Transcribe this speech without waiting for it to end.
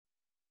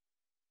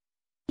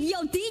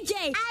DJ.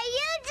 Are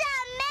you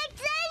done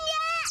mixing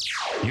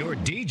yet? Your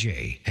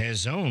DJ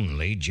has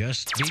only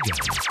just begun.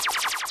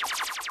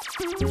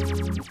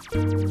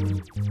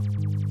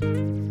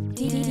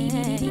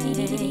 DJ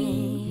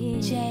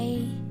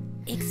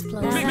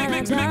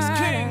X-Plosives. Mix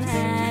Kings.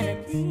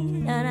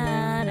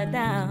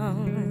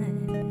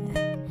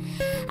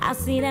 I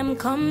see them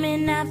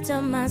coming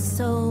after my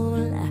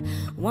soul,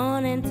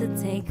 wanting to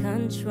take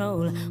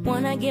control.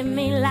 Wanna give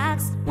me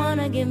locks,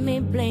 wanna give me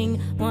bling,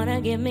 wanna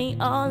give me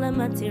all the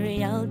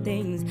material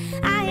things.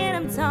 I hear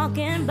them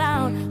talking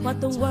about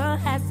what the world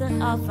has to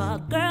offer.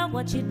 Girl,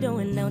 what you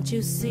doing? Don't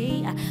you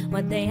see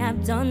what they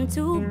have done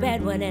to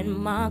Bedouin and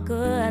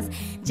Marcus,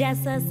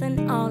 Jesus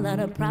and all of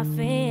the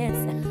prophets?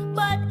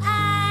 But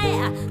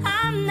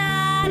I'm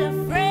not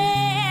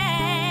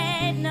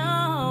afraid,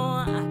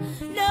 no,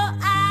 no,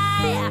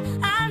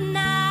 I'm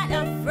not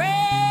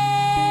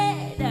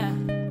afraid.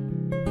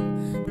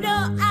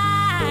 No,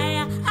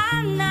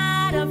 I'm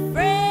not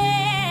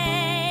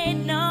afraid.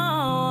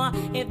 No,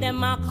 if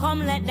them a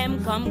come, let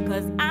them come,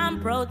 'cause I'm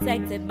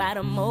protected by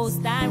the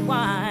Most High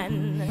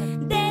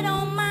One. They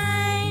don't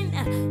mind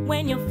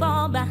when you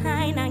fall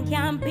behind and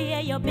can't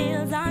pay your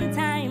bills on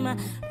time.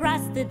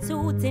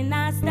 Prostituting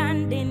or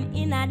standing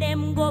in a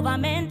them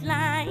government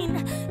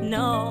line.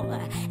 No,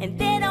 and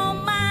they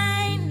don't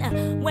mind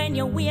when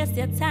you waste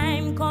your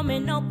time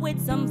coming up with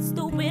some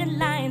stupid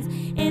lines,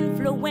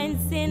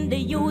 influencing the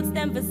youths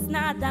them for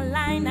snort a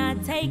line or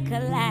take a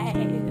life.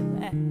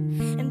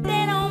 And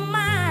they don't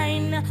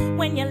mind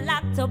when you're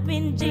locked up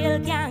in jail,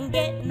 can't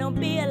get no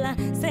bail,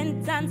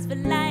 sentence for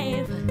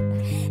life.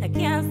 I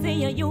can't see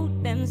your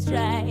youth them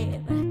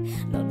strive.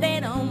 No, they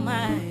don't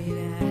mind.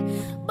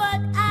 But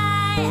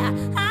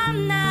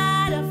I'm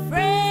not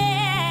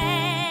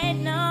afraid.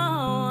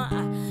 No,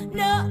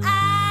 no,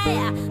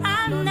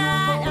 I'm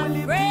not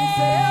afraid.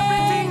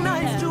 Everything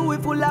nice, true,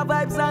 full of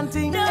vibes and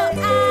things. No,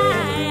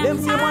 Them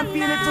say one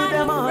feel it to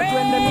them heart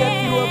when them get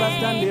you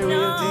overstand the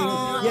real thing.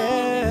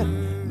 Yeah.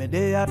 Me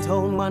day at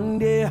town one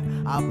day,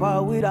 I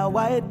part with a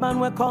white man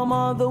we come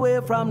all the way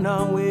from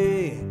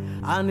Norway.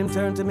 And him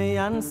turn to me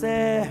and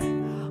say,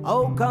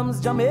 how comes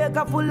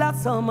Jamaica full of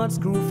so much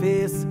screw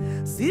face?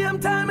 Same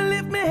time me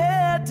lift me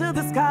head to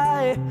the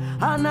sky,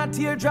 and a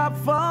teardrop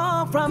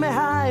fall from me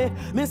high.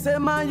 Me say,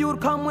 man, you'd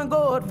come we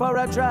go out for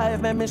a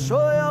drive. Let me show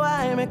you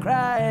why me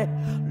cry.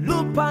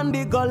 Look on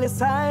the gully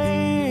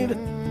side.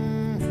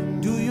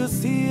 Do you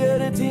see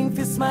anything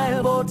fi smile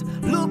about?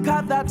 Look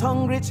at that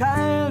hungry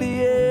child,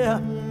 yeah.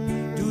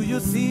 Do you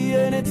see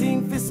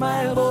anything fi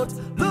smile about?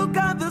 Look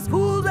at the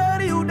schools where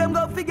the youth them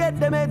go forget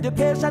them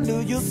education.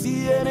 Do you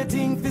see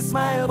anything fi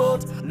smile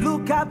about?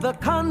 Look at the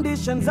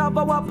conditions of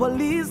our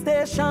police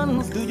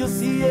stations. Do you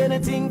see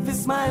anything fi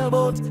smile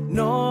about?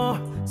 No.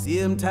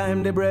 Same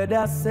time the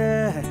brother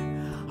said,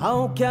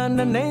 how can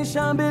the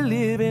nation be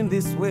living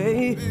this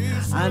way?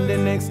 And the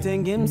next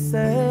thing him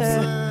say,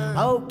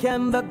 how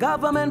can the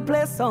government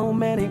play so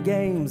many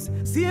games?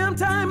 Same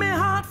time my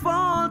heart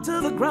fall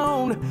to the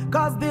ground,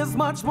 'cause there's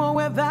much more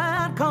where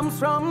that comes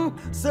from.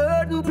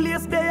 Certain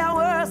place they are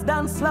worse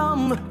than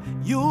slum.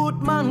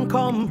 Youth man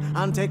come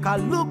and take a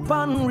look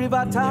on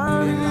River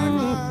Town.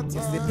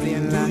 It's the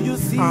plain land. Do you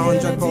see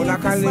 100 pound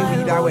of Cali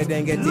weed where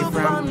they get it look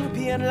from. on The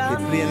plain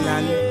plain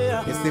land.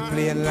 It's the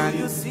plain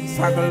land.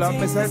 Struggle up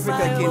myself with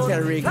the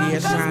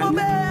interrogation.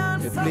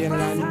 The plain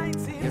land.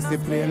 It's the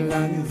plain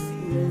land.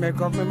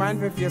 Make up my mind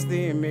for face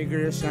the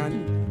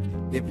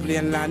immigration. The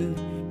plain land.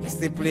 It's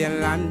the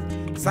plain land.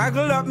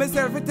 Saddle up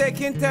myself to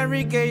take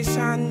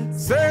interrogation.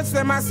 Search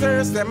them, I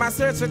search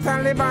for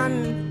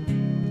Taliban.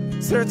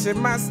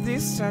 Searching mass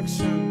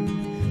distraction.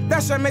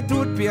 Dash a me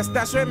toothpaste,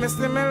 dash a me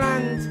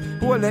stimulant.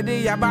 Hold the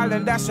day a ball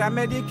and dash a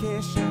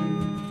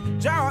medication.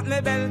 Draw out my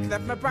belt,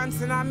 left my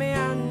pants in a me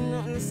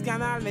hand.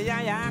 Scan all me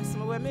eye, ask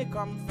me where me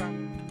come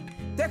from.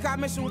 Take off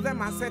my shoes,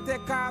 them and say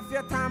take off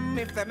your tam.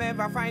 If them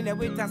ever find a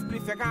with a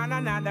spliff, you gone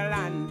another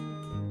land.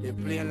 The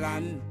plain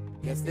land,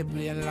 yes the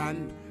plain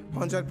land.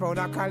 100 pound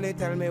of Cali,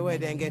 tell me where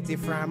they get it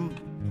from.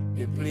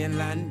 The plain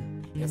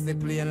land, yes the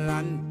plain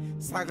land.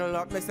 Saddle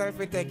up myself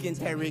to take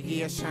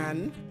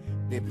interrogation.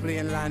 The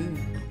plain land,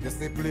 yes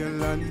the plain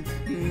land.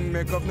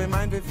 Make up my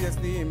mind to face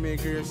the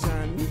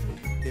immigration.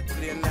 The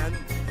plain land,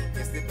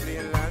 yes the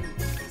plain land.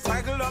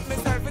 Saddle up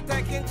myself to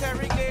take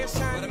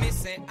interrogation. What me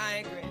say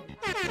I agree.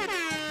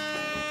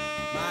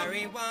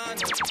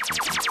 Marijuana.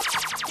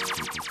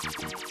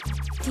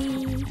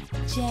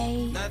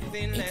 DJ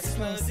Nothing less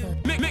will do.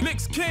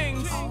 Mix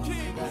Kings.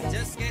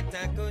 Just get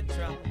a good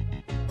drop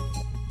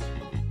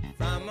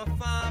from a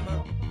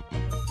farmer.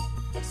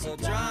 So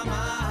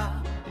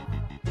drama,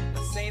 I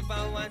save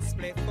a one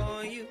split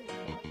for you.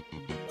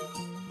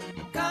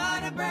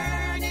 Gotta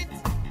burn it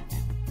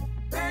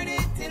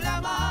till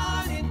the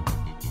morning.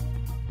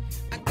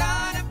 I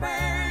gotta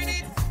burn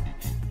it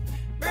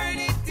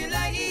till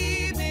the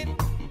evening.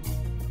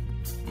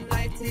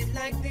 Light it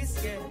like this,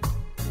 girl.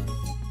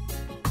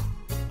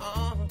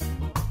 Oh,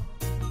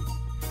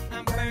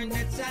 and burn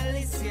the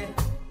chalice, yeah.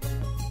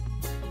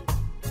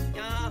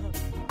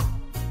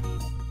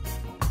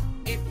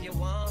 If you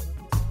want.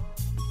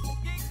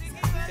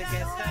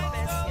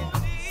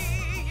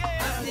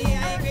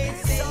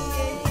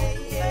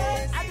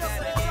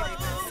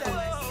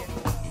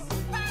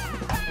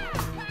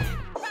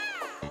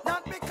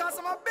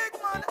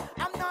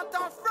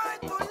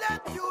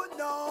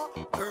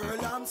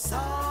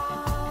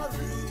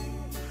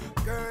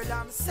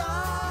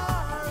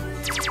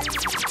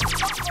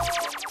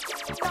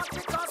 Not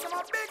because I'm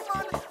a big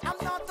man, I'm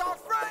not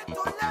afraid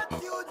to let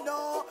you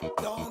know.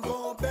 Don't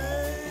go,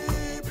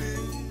 baby,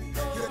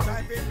 you're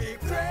driving me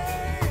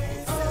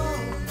crazy.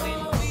 When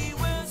we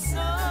were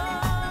so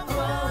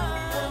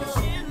much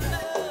in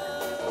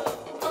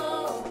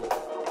love.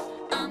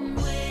 I'm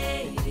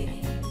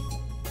waiting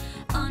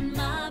on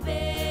my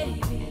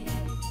baby.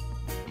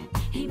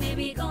 He may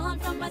be gone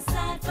from my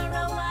side for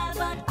a while,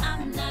 but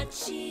I'm not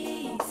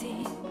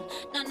cheating.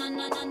 No, no,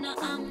 no, no, no,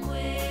 I'm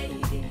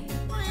waiting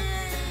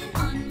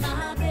on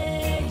my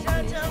baby.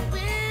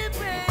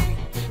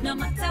 No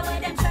matter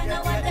what I'm trying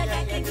to want, that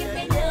I can give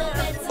me no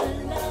better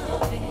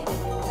loving.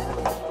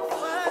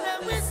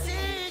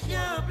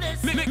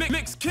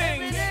 Mix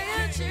Kings.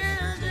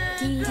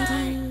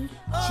 DJ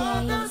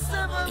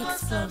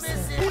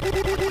X-Plosives.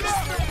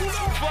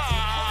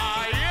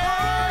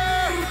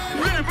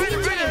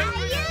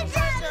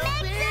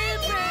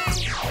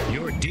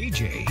 Your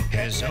DJ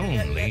has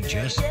only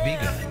just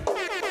begun.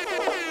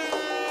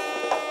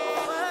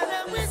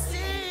 Father, we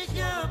seek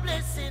your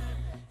blessing.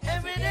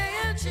 Every day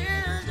our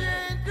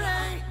children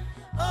cry.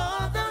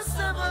 Although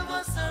some of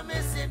us are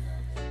missing,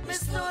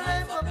 miss no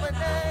life up and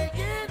I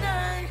can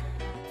die.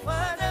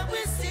 Father, we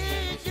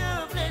seek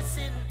your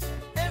blessing.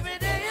 Every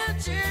day our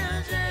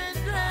children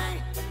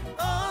cry.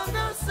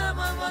 Although some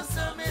of us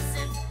are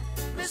missing,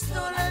 miss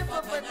no life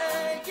up and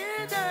I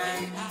can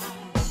die.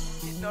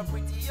 It's not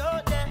pretty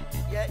out there.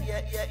 Yeah,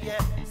 yeah, yeah, yeah.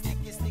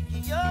 Sticky,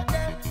 sticky out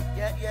there.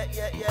 Yeah, yeah,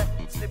 yeah, yeah.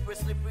 Slippery,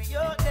 slippery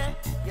out there.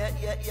 Yeah,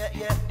 yeah, yeah,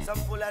 yeah. Some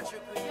full of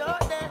trickery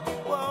out there.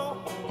 Whoa,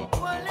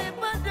 one lip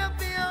and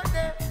dumpy out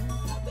there.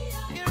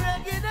 You're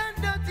ragged and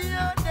dirty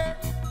out there.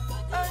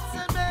 And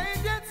somebody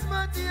gets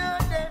smutty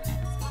out there.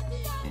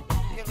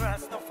 You're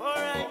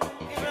Rastafari,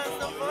 you're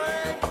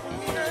Rastafari,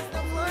 you're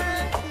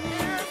Rastafari,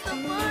 you're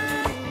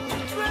Rastafari.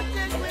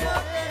 Protect me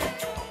out there.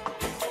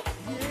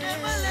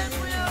 Never let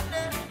me out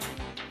there.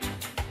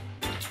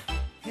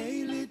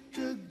 Hey,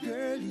 little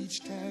girl, each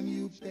time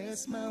you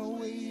pass my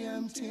way,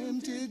 I'm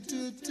tempted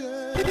to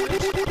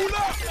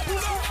touch.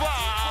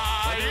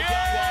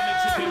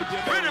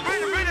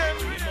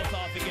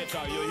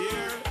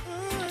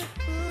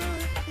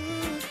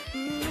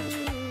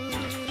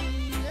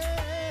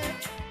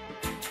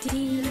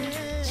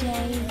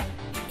 DJ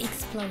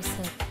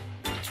X-Plosives.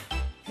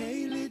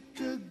 Hey,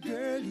 little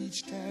girl,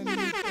 each time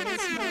you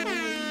pass my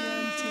way,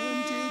 I'm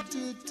tempted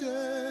to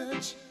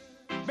touch.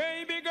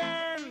 Baby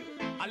girl,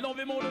 I love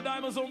him all the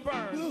diamonds on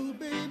burn. Oh,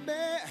 baby,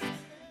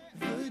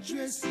 the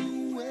dress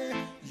you wear,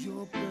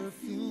 your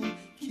perfume,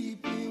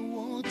 keep me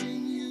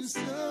wanting you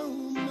so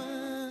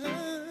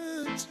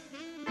much.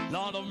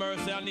 Lord of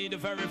mercy, I need the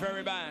very,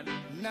 very bad.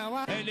 Now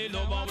I Any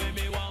lover with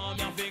me warm,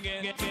 you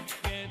forget, get.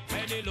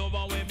 Any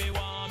lover with me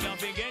warm, you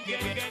forget,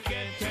 get.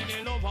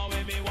 Any lover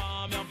with me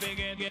warm, you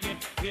forget, get.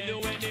 You do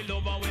any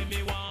lover with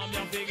me warm,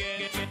 you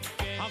forget, get.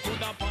 I could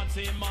have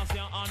Patsy,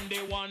 Marcia, and the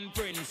one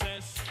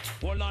princess.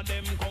 All of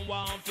them come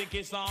one fi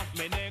kiss off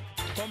me neck.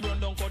 Come run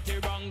down cut the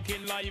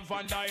ranking live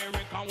and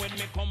direct. And when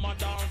me come a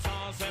dance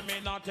and say me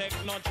not take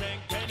no check.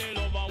 Any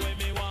lover with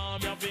me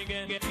warm, you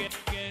forget, get.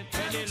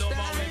 Any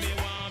lover with me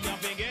warm, you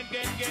forget,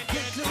 get.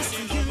 close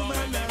Any to you, lover my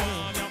with me love.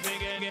 warm, you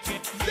forget, get.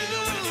 Any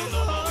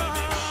lover with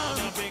me warm,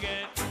 you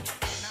forget.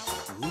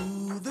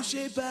 ooh, the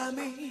shape of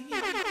me.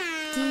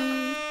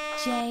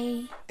 DJ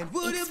And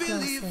would you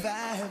believe X-Plosives.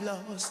 I've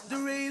lost the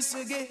race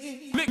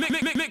again?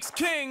 Mix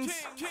Kings.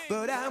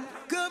 But I'm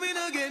coming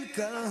again,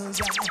 cause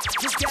I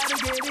just gotta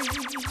get in.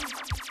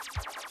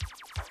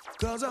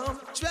 Cause I'm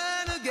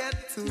trying to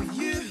get to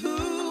you,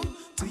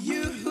 to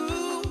you,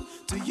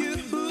 to you.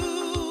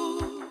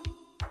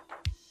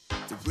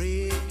 To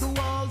break the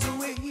walls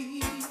away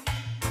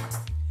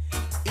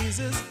is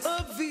as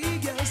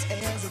obvious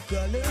as the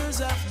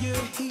colors of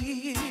your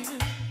hair.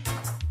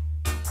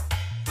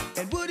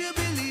 And would you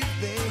believe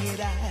that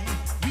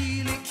I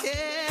really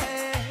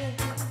care?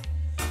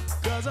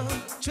 Cause I'm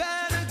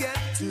trying to get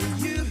to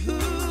you,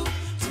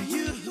 to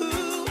you,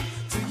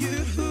 to you.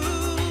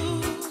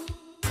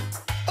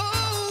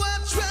 Oh, I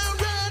tried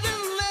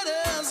writing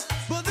letters,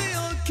 but they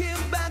all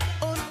came back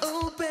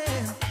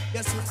unopened.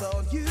 Yes, I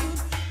thought you'd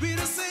be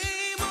the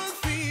same old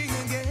thing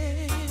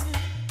again.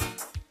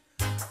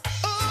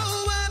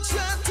 Oh, I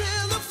tried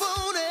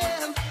telephone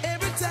and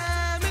every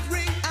time it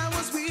rang I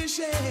was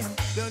wishing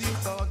that you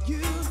thought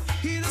you'd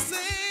hear the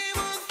same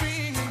old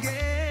thing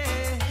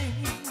again.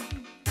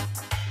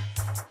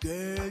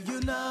 Girl,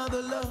 you're not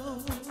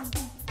alone.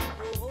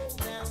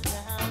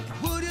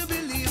 Would you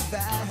believe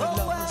that I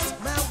lost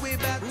my way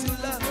back to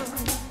love?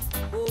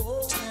 To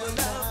a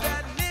love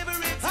that never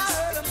existed. I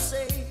heard him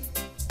say,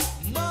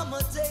 Mama,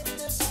 take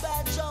this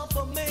badge off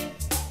of me.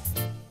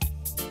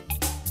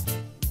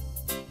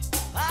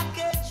 I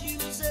can't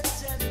use it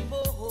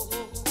anymore.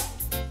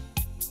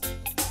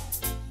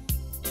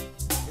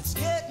 It's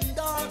getting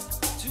dark,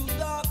 too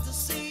dark to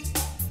see.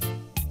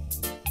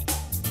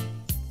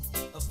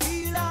 I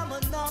feel I'm a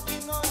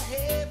knocking on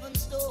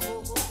heaven's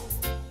door.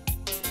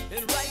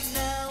 And right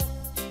now,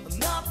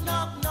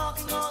 I'm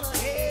knocking on a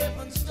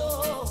heaven's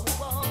door,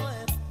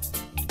 boy.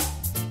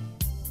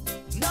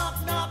 Knock,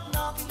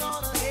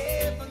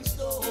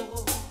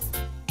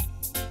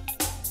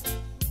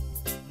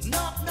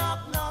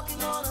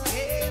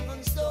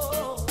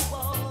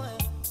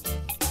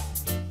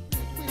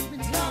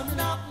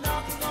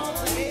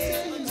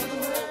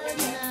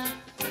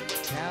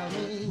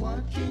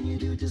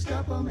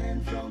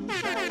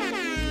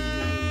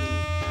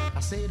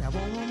 Said I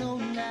wanna know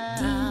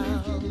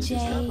now. DJ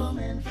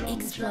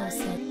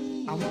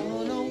X-Plosives. I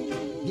wanna know,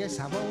 yes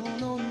I wanna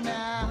know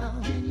now.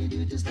 Can you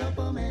do to stop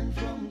a man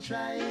from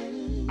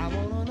trying? I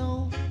wanna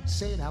know,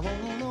 said I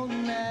wanna know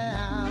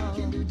now.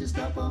 Can you do to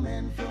stop a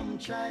man from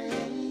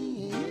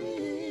trying?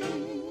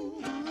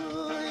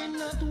 Oh,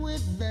 not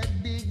with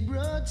that big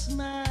broad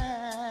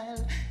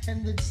smile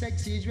and the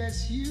sexy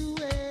dress you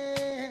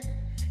wear.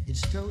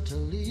 It's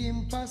totally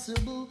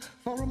impossible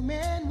for a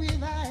man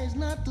with eyes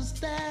not to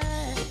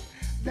stare.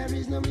 There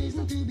is no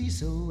reason to be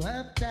so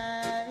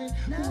uptight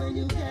when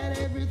you got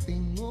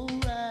everything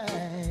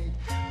alright.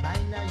 By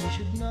now you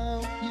should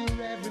know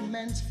you're every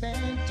man's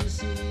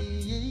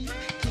fantasy.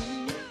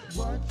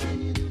 What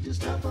can you do to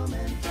stop a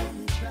man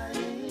from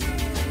trying? I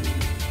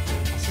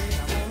say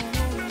I wanna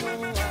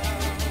know,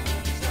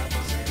 stop a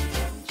man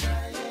from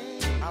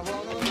trying. I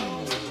wanna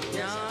know.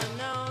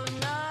 No.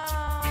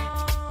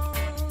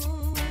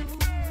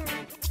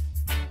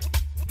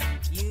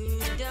 You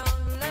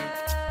don't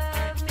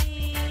love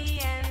me,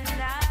 and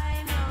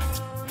I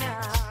know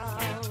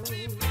now.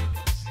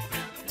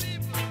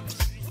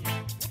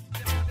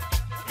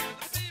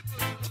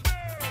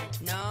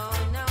 No.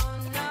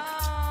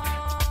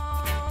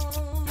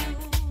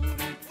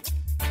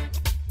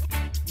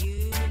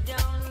 You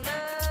don't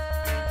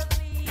love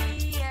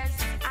me, yes,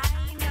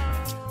 I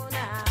know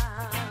now.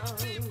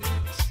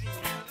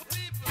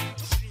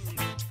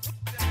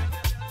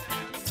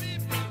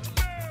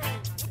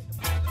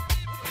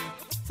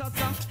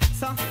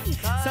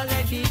 So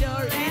let the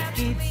door it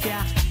hits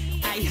ya.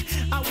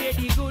 I wear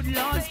the good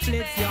Lord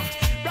splits ya.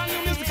 Brand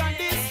new music on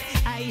this.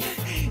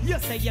 You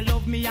say you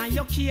love me and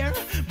you care,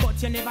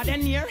 but you never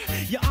then near.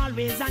 You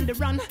always on the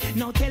run.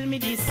 Now tell me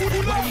this.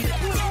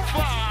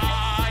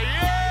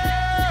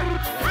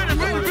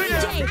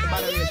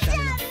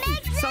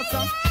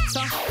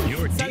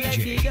 Your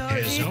DJ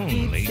has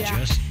only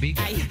just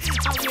begun. I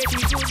wear the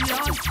good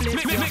Lord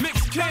splits ya.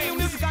 Brand new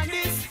music on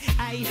this.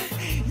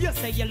 You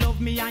say you love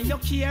me and you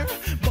care,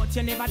 but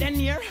you never then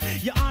near.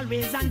 You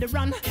always on the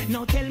run.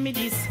 Now tell me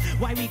this,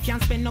 why we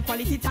can't spend no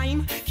quality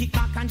time? Kick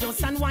back and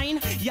just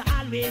unwind. You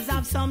always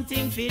have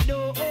something to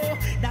do.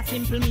 That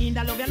simple mean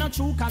that love you not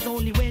true, cause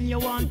only when you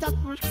want to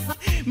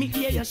me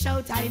hear you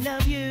shout I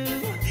love you.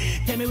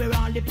 Tell me where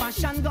all the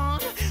passion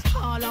gone,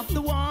 all of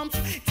the warmth.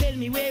 Tell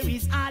me where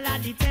is all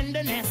of the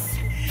tenderness.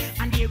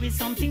 And there is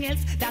something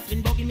else that's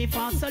been bugging me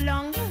for so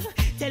long.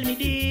 Tell me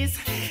this,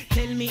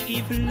 tell me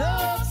if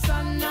love's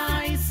so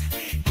nice.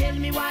 Tell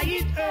me why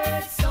it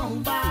hurts so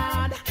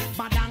bad.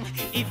 Badang,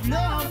 if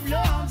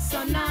love's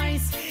so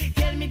nice.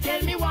 Tell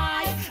me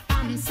why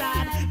I'm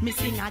sad. Me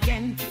sing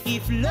again,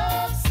 if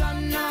love's so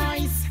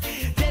nice.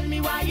 Tell me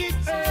why it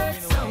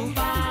hurts so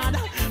bad.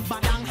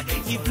 Badang,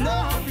 if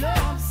love's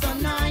so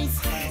nice.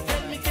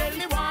 Tell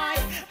me why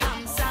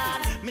I'm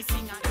sad. Me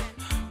sing again.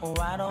 Oh,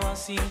 why do I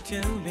seem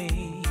to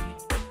be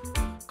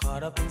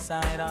caught up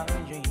inside our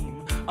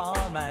dream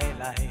all my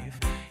life?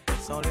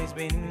 It's always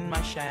been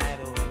my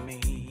shadow in me.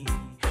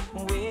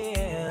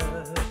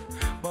 Well,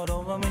 but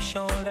over my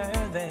shoulder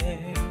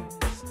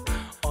there's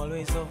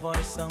always a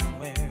voice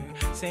somewhere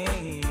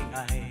saying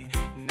I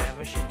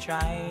never should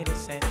try to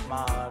set my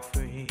heart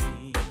free.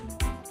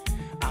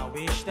 I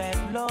wish that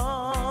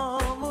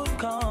love would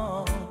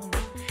come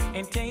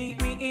and take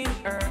me in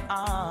her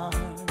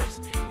arms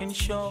and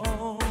show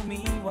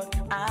me what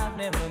I've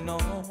never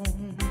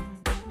known.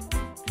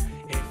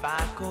 If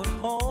I could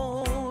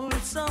hold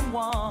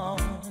someone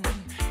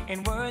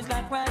in words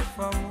like right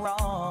from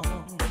wrong,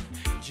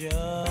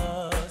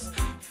 just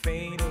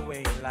fade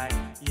away like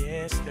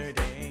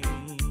yesterday.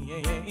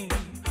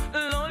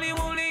 Lonely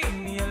won't leave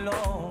me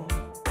alone.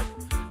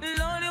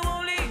 Lonely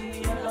won't leave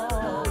me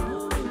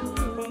alone.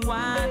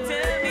 Why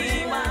tell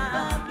me why?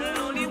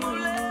 Lonely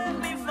won't let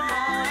me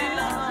fall in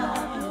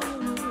love.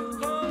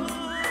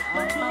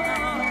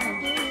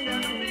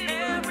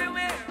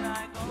 Everywhere I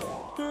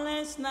go.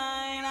 Last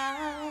night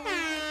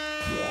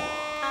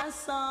I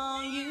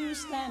saw you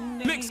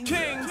standing. Mixed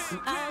Kings.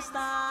 I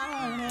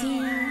started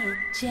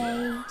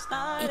DJ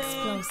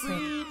X-Plosives.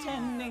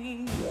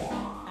 pretending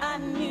I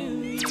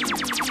knew you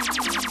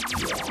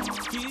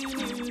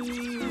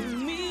knew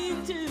me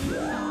too.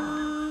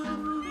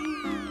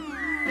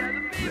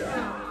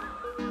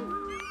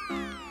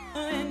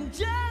 And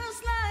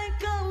just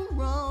like a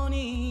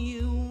Ronnie,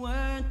 you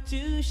weren't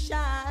too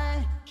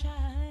shy.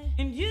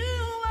 And you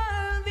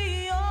were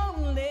the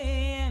only,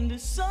 and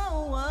so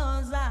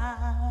was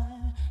I.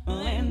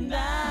 And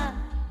I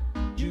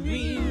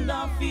dreamed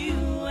of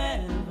you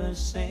ever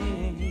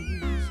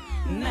since.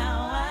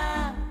 Now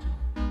I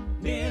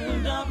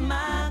build up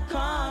my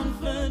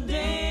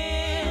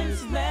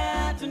confidence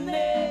that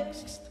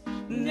next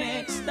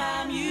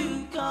time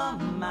you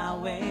come my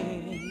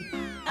way,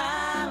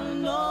 I'll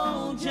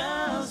know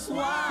just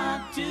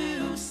what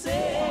to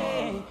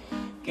say.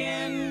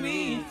 Can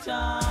we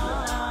talk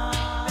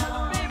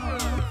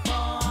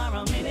for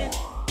a minute?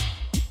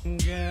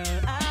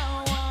 Girl,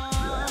 I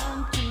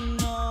want to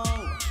know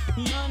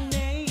your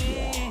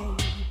name.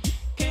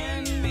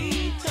 Can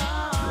we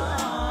talk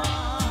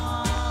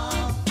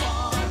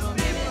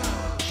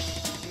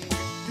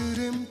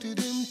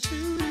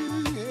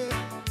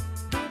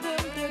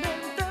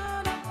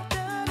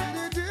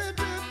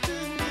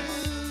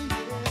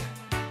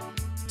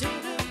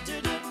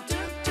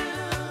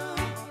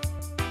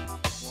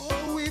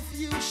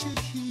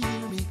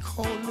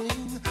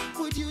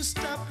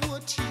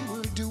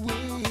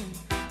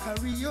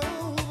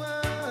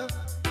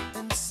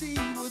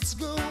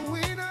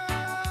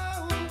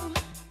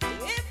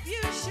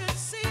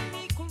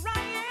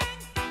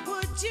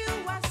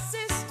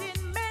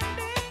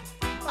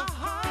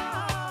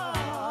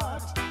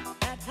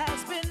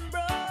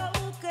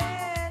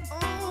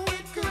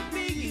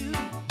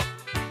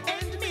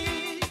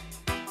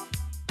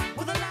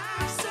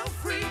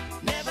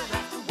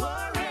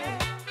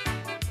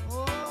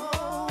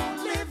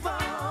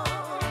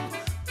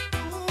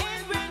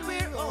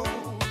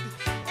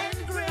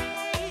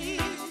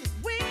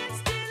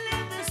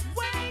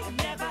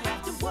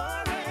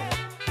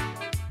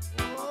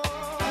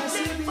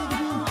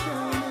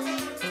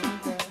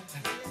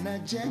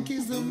Jack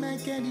is the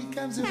Mac and he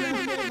comes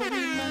around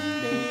every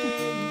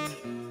Monday.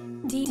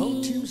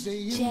 Oh,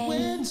 Tuesday and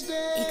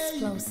Wednesday.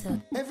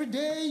 X-Plosives. Every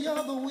day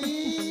of the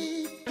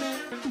week.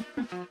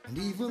 And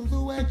even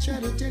though I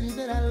try to tell you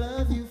that I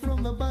love you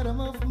from the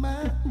bottom of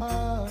my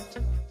heart,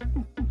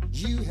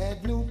 you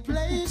had no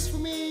place for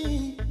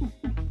me.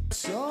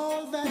 It's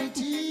all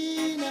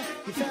vanity. Now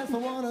you fell for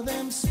one of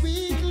them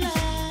sweet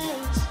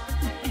lies,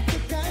 the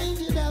kind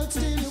you doubt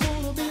still you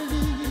wanna believe.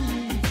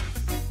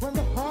 When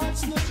the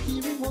heart's not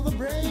hearing what the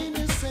brain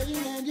is saying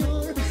and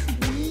you're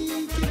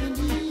weak in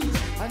the knees.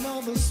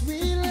 Another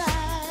sweet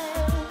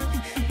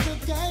lie, the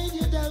kind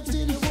you doubt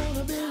still you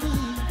wanna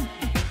believe.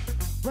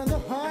 When the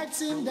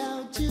heart's in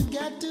doubt, you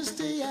got to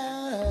stay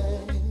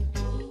out.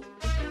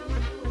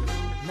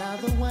 Now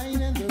the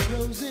wine and the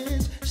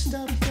roses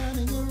stopped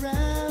coming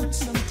around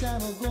some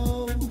time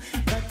ago,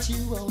 but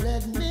you won't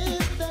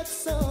admit that's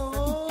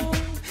so.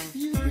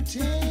 You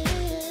pretend.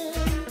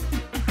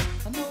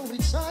 I know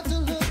it's hard to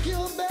look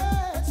your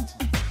best,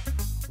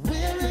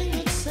 wearing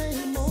the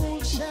same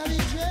old shabby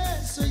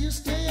dress, so you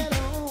stay at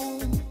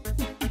home,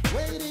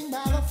 waiting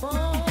by the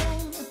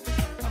phone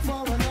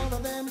for another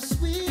of them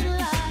sweet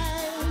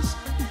lies,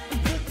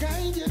 the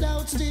kind you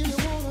doubt still you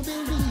wanna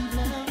believe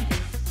now.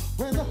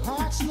 When the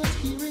heart's not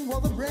hearing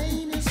what the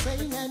brain is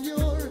saying and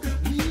you're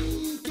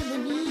weak in the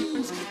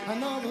knees,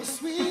 another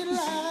sweet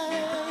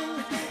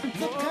lie,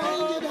 the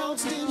kind you doubt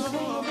still you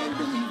wanna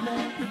believe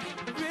now.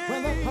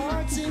 When the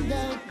heart's in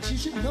doubt, you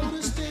should know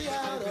to stay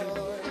out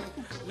of.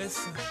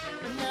 Listen,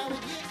 Now we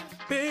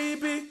get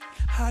baby,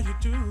 how you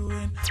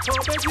doing?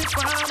 Hope that you're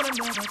fine, but I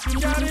know that you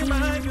got in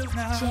mind just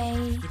now.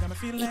 You got me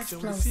feeling like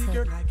you're a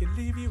secret, like I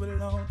leave you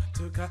alone.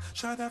 Took a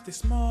shot of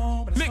this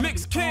moment.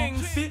 Mix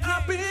Kings. The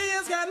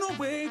opinions got no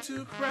way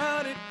to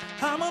crowd it.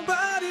 I'm a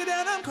body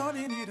that I'm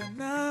calling it a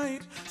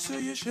night. So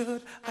you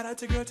should. I like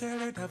to go tell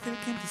her that Phil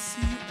came to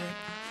see her.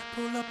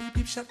 Pull up, beep,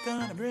 beep,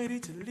 shotgun, I'm ready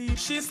to leave.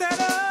 She said,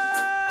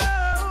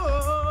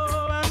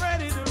 oh, I'm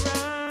ready to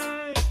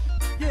ride.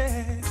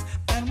 Yes.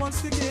 And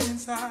once you get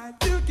inside,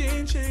 you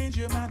can't change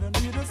your mind. I'm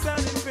here to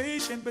sound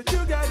impatient, but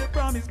you gotta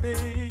promise,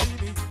 baby.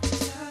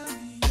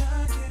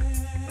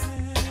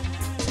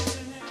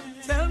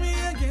 Tell me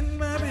again,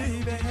 my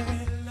baby.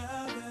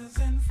 Lovers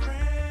and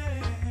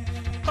friends.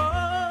 Oh,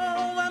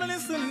 I'm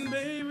listening,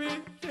 baby.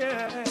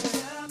 Yeah.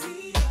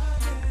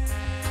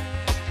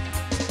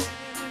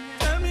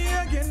 Tell me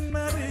again,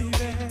 my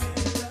baby.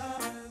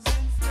 Lovers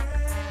and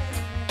friends.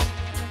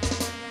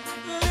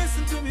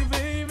 Listen to me,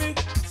 baby.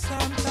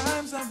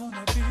 Sometimes I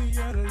wanna be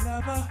your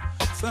lover.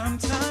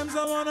 Sometimes I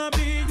wanna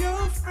be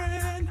your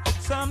friend.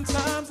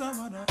 Sometimes I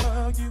wanna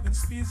hug you and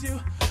squeeze you.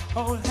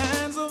 Hold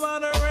hands over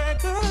the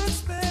record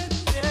spin,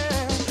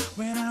 yeah.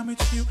 When I'm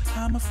with you,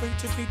 I'm afraid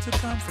to be too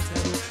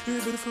comfortable. You're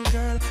a beautiful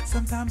girl.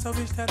 Sometimes I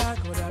wish that I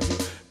could have you.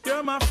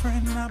 You're my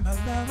friend, I'm a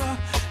lover,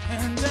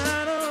 and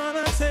I don't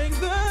wanna take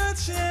the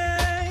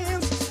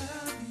chance.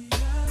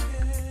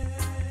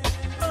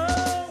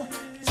 Oh,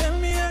 tell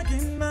me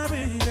again, my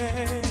baby.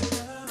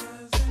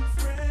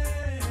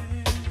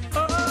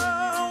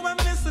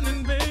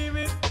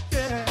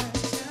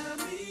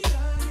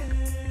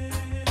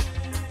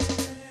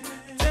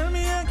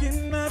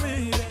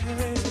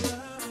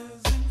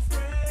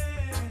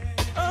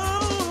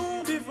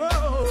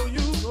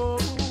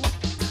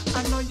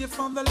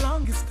 For the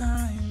longest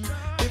time,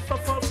 if I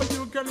fall for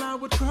you, girl, I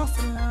would cross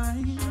the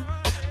line.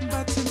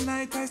 But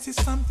tonight I see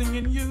something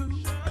in you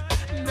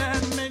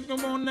that make me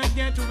wanna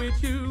get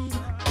with you.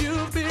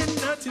 You've been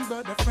nothing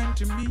but a friend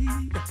to me,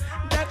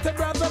 that a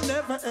brother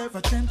never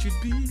ever dreamt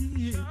you'd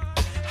be.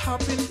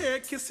 Hop in here,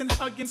 kissing,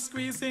 hugging,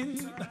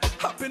 squeezing.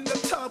 Hop in the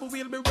tub,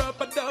 we'll be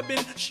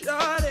rubber-dubbing.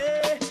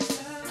 Shawty,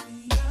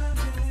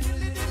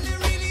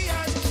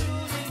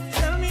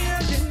 tell me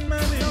again, my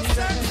baby.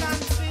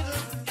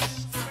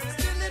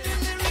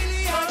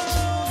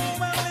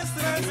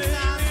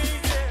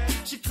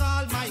 She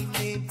called my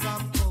name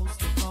from coast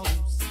to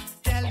coast,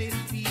 telling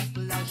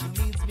people how she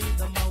needs me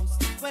the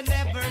most.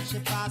 Whenever she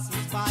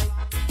passes by,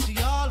 she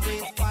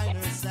always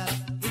finds herself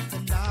with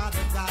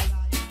another guy.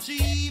 She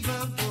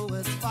even goes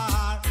as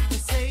far to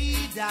say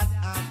that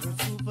I'm her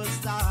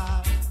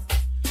superstar.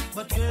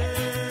 But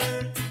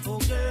girl, oh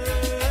girl,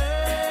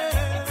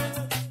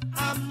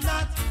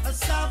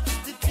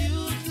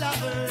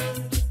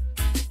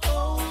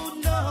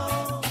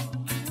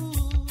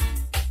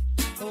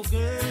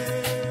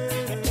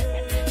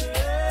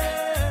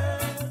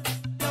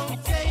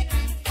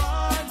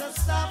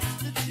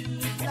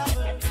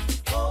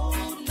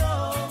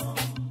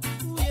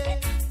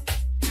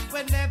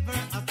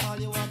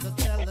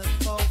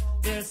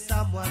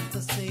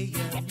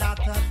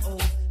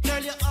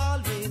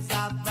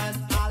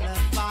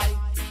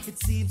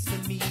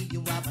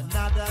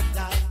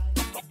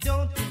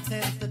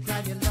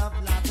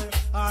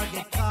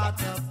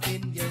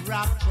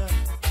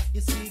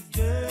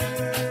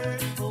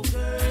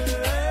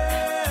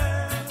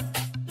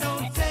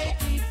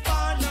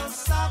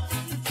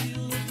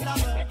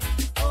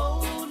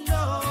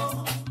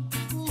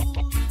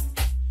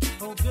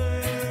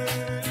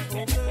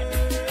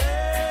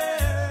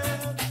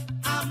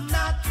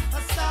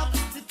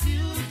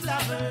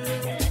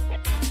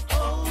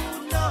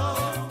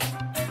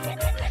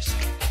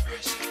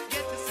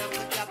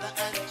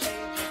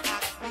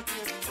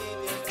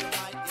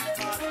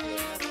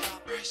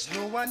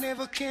 I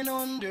never can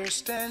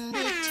understand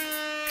it.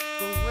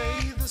 The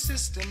way the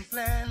system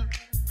planned.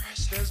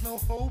 There's no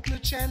hope, no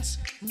chance,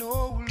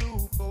 no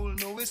loophole,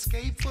 no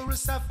escape for a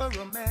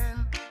sufferer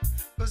man.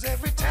 Cause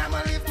every time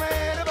I lift my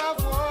head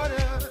above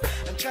water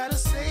and try to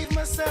save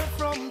myself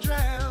from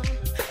drown,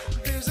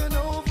 there's an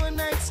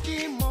overnight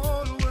scheme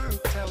all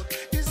worked out,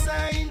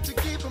 designed to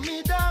keep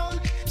me down.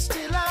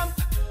 Still I'm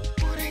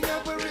putting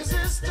up a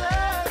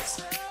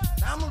resistance.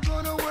 I'm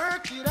gonna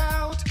work it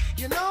out.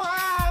 You know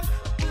I'm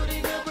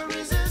putting up a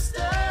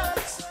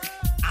resistance.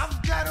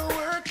 I've gotta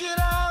work it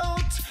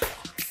out.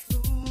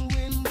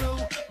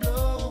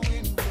 Blow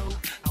window.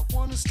 I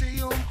wanna stay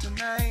home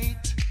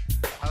tonight.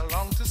 I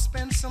long to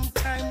spend some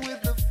time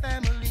with the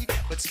family,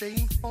 but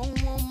staying home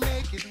won't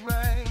make it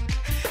right.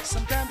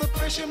 Sometimes the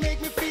pressure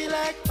make me feel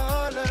like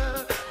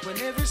holler when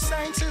every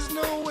sign says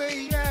no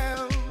way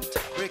out.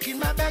 Breaking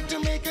my back to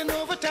make an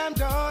overtime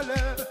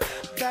dollar.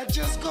 That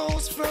just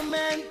goes from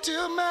hand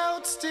to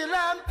mouth. Still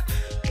I'm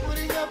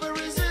putting up a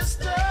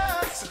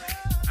resistance.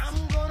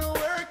 I'm gonna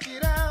work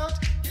it out.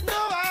 You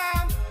know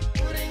I'm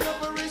putting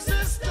up a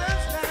resistance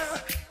now.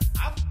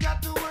 I've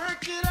got to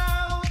work it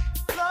out.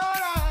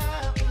 Lord,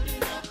 I'm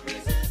putting up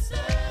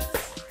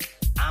resistance.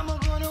 I'm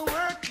gonna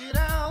work it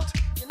out.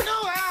 You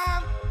know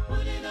I'm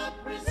putting up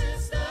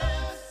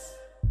resistance.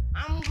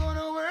 I'm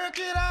gonna work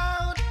it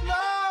out,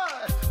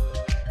 Lord.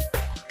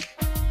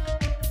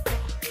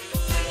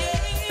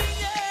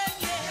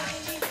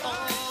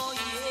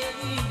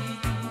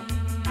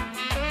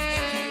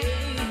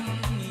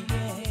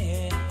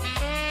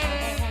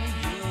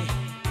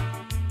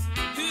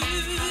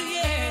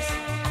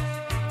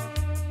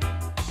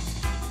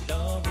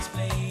 Love has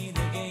played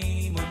the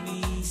game on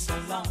me so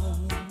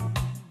long.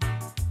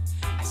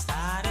 I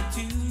started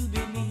to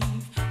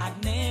believe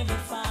I'd never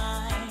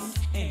find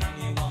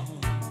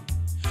anyone.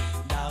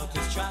 Doubt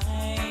has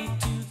tried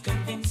to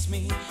convince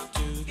me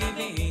to give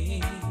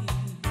in,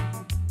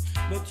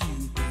 but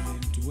you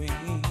couldn't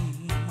win.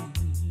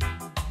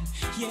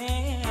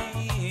 Yeah.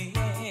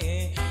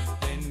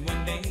 Then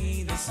one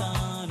day the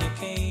sun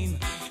came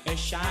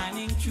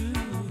shining through.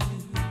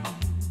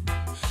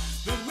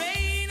 The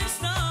rain is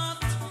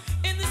stopped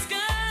and the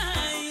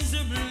skies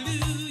are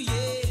blue,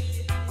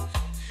 yeah.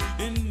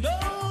 And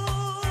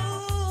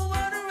oh,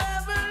 what a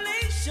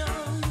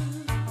revelation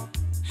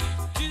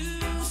to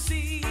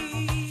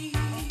see.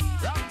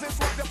 Practice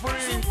what you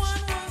preach.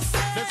 Someone once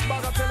said, This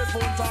bag of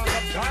telephone talk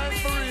of time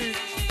for reach.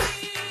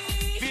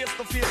 Face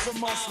to face, you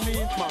must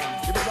meet, man.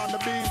 If it's on the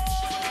beach,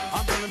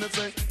 I'm telling you,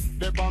 say,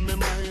 dip on me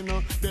mind,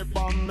 dip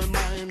on me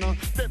mind,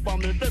 dip on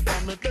me, dip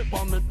on me, dip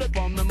on me, dip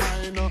on me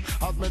mind.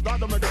 As me got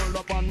my girl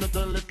up on the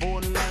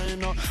telephone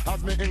line,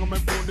 as me hang on my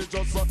phone, it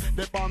just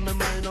dip on me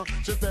mind.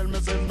 She tell me,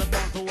 send me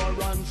down to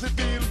her and she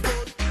feel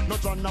good. No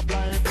trying to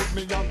blind, put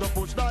me on the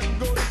push that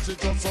good. She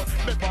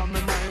just dip on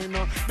me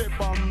mind,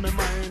 dip on me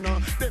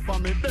mind, dip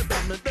on me, dip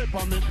on me, dip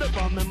on me, dip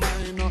on me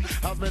mind.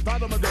 As me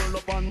got my girl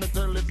up on the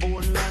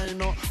telephone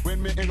line,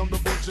 when me hang on the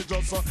phone, she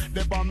just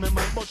dip on me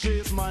mind. But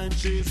she's mine,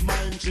 she's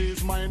mine,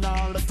 she's mine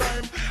all the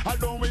time. I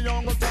don't we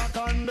young go talk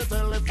on the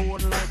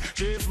telephone line.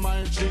 She's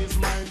mine, she's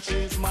mine,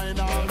 she's mine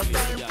all the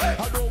time.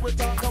 I don't we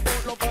talk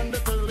about love on the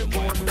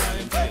telephone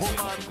line. Oh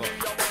man, me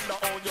I wonder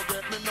how you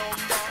get me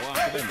number,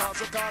 because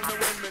you call me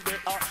when me there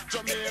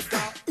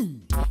Jamaica.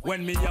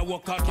 When me a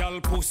walk a girl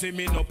pussy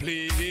me no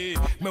play.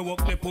 Me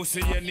walk the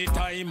pussy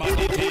anytime of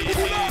the day.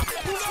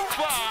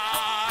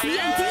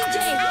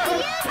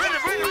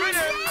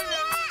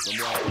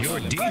 Your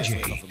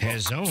DJ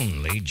has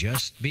only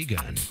just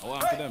begun.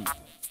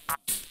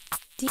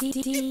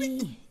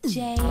 DJ.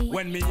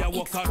 When me a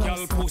walk a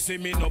girl pussy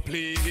me no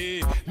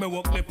play. Me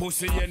walk the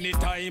pussy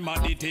anytime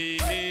of the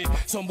day.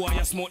 Some boy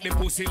a smoke the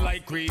pussy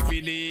like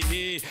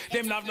gravy.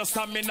 Them have no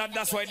stamina,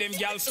 that's why them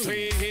girls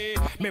stray.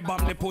 Me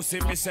bomb the pussy,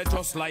 me say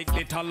just like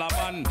the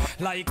Taliban.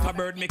 Like a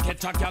bird, me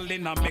catch a girl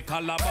in a me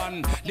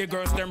calaban. The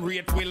girls them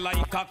rate we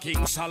like a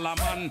King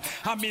Solomon.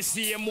 And me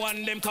see him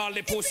one, them call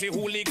the pussy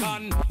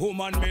hooligan.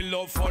 Woman me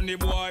love funny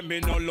boy, me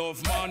no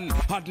love man.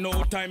 At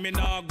no time me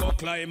nah go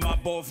climb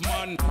above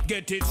man.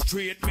 Get it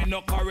straight, me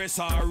no caress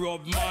or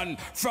rub man.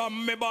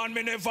 From me born,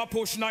 me never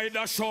push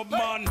neither shove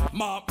man.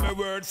 Mark me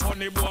word,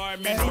 funny boy,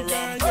 me no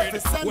run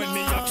with. When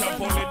me a camp,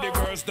 only the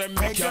girls them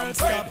me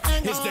can't with.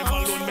 It's them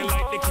alone, me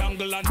like the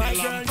candle and the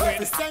lamp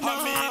with. I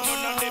mean,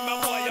 none of them a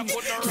boy, I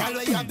couldn't run.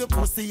 Girl, you have the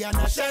pussy and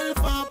a shelf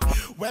up.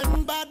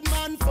 When bad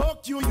man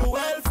fuck you, you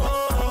well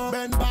fuck.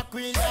 Bend back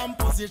with and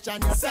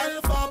position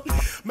yourself up.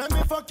 Make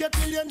me fuck you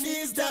till your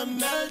knees them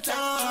melt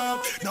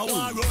up. Now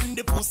I run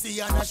the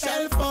pussy and a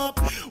shelf up.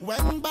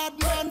 When bad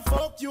man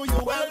fuck you, you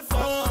well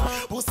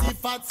fuck. Pussy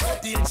fat so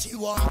till she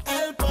want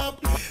help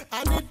up.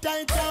 And it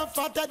tight and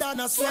fatter than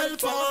a swell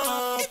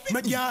pop.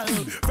 My girl,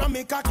 from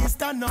me cocky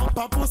stand up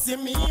a pussy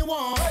me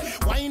want.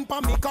 Wine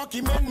pa me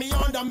cocky make me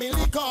under me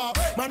lick up.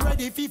 Man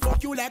ready fi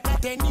fuck you like a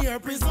 10-year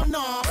prisoner.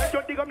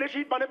 Just dig up the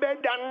sheet on the bed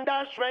and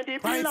dash ready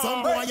for right,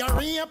 some boy a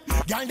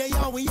rape. Girl they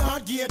are we are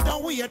gate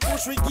and wait.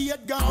 Push we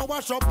gate, go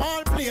wash up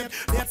all plate.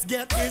 Let's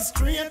get this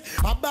straight.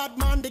 A bad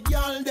man, the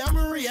girl, them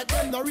rate.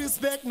 Them no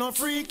respect, no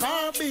freak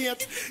or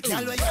bait.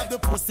 Girl, we have the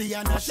pussy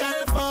and a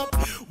shelf up.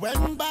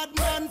 When bad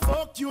man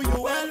fuck you,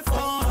 you well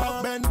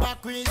fuck. Bend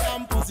back with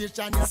and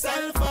position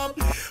yourself up.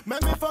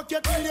 Make me fuck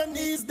you till your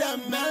knees,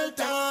 them melt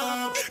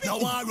up. Now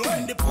I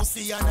run the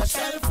pussy and a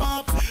shelf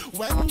up.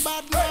 When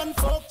bad man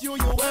fuck you,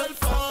 you well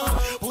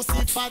fuck.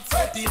 Pussy fat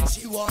so till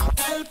she want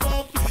help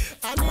up.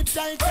 And it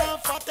tight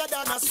and fatter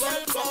than a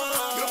swell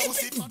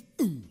cup.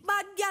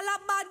 Bad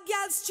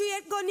gal,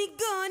 straight gunny.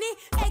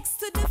 X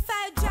to the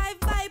 5, drive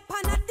by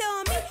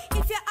Panadomi.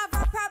 If you have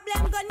a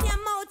problem, gun your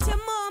mouth, your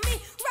mommy.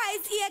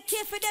 Rise AK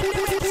for them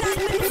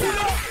direction.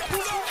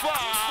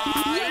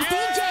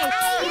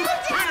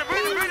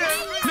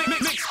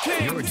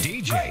 Your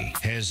DJ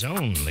has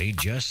only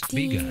just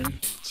begun.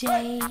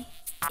 DJ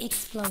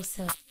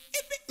X-Plosives.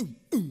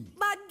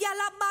 Bad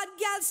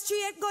gal,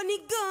 straight gunny.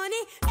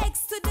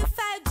 X to the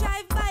 5,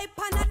 drive by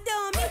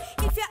Panadomi.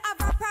 If you have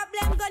a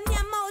problem, gun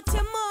your mouth,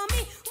 your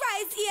mommy.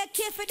 Rise AK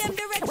for them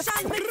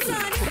direction, me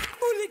turn it.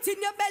 Bullet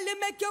in your belly,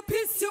 make you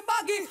piss your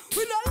baggy.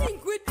 We no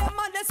link with them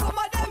and some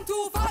of them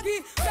too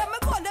foggy. Them me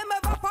call them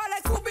ever part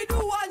like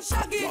Scooby-Doo and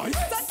Shaggy.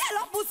 So tell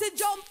a pussy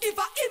jump if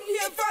I in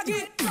here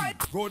froggy. Right.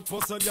 Good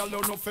pussy girl,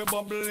 you know fi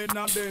bubble in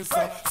a this.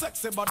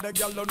 Sexy body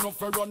girl, you know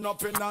fi run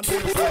up in a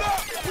this.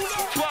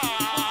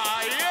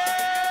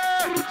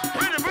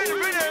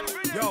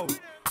 Yo.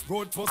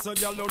 Good pussy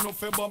girl, you know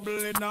fi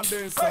bubble in a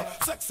this.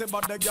 Sexy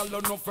body girl,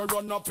 you know fi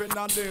run up in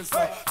a this.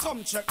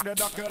 Come check the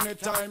doctor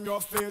anytime you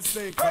feel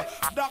sick.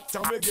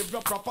 Doctor will give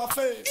you proper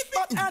fix.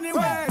 But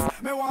anyways,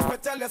 me want to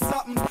tell you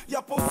something.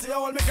 Your pussy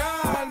hold me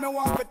girl. Me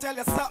want to tell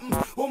you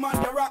something. Woman,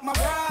 you rock my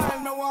girl.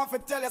 Me want to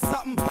tell you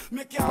something.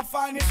 Me can't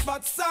find it,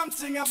 but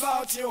something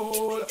about you.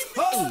 Oh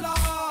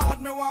Lord,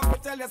 me want to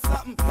tell you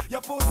something.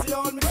 Your pussy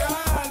hold me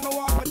girl. Me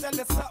want to tell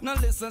you something. Now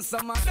listen,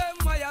 some of them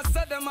why I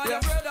said them are your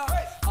brother.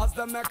 As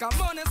them make a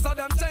money, so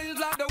them change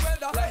like the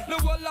weather. The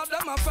whole of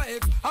them are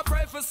fake. I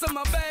pray for some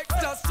of back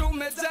just to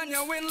me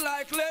genuine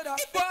like leather.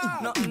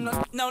 No.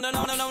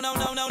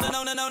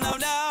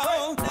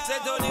 Say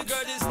to the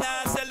girl is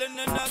not selling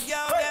the nug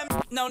out them.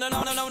 No. Say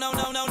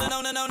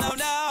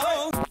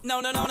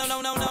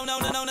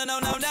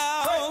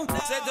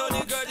to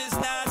the girl is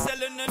not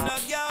selling the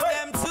nug out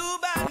them. Too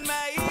bad,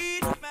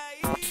 mate.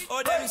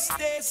 Or them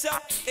stay so.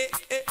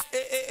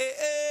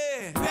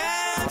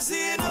 Crabs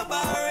in a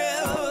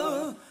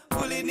barrel,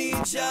 pulling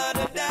each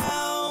other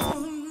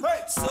down.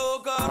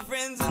 So-called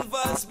friends and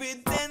fuss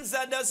with tens.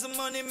 That does some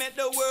money make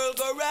the world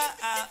go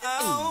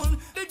round.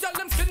 The girl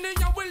them skinny,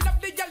 you will love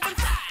the girl them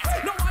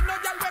fat. No one no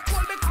girl we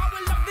cool because we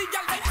love the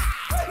girl them fat.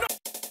 No.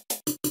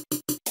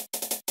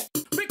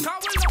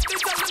 Because we love the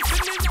girl them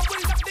skinny, you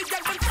will love the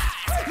girl them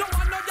fat. No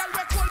one no girl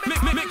we cool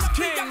because we love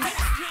the girl them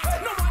fat.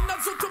 No one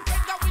knows who to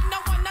peg with no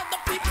one of the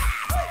people.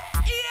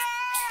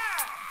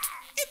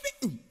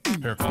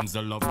 Here comes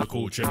the love, the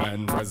Gucci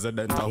man,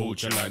 president of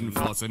Hoochie land,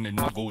 flossing in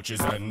my Gucci's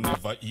and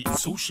never eating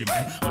sushi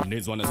man. On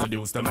these wanna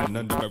seduce the man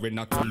and the very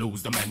not to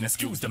lose the man.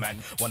 Excuse the man,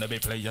 wanna be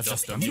players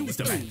just amuse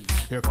the man.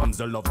 Here comes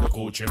the love, the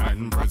Gucci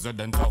man,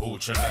 president of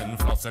Hoochie land,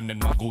 flossing in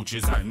my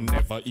Gucci's and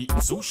never eating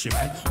sushi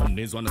man. On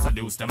these wanna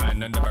seduce the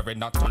man and the very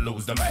not to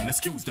lose the man.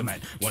 Excuse the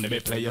man, wanna be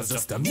players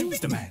just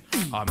amuse the man.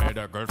 I met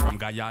a girl from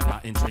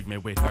Guyana, intrigued me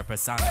with her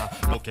persona,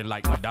 looking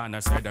like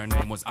Madonna, said her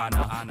name was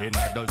Anna. In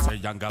her Dolce &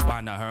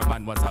 Gabbana, her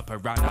man was a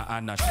piranha.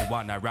 Anna, she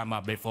wanna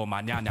rama before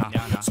manana.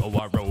 So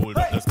I rolled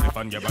up the spliff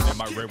and gave her the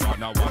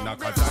marijuana.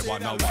 Cause I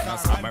wanna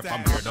summer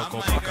from here to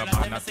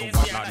Copacabana to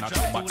Atlanta to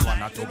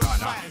Botswana to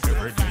Ghana.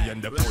 Every day in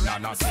the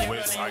Punana,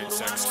 suicide,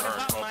 sex,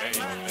 Kurt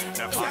Cobain.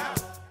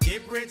 Never.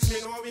 Keep rich,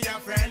 me know we a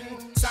friend.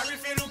 Sorry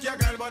if you look your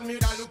girl, but me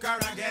da look her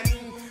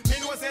again. Me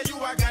know say you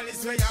a girl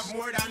is way have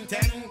more than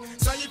 10.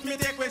 So if me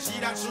take with she,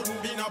 that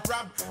shouldn't be no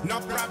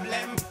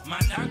problem.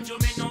 Man, don't you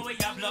me know we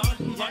have blood,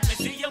 but me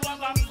see you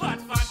have a fat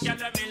girl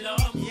that me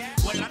love.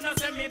 Well, I know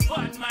say me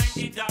bad mind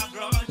the dog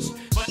grudge,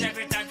 but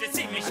every time she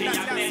see me, she a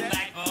bend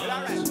like us. Well,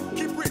 alright,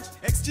 keep rich,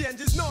 exchange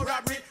is no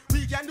robbery.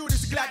 We can do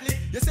this gladly.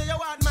 You say you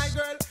want my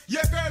girl,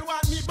 your girl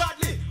want me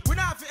badly. We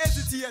not have to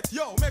hesitate,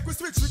 yo, make we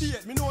switch with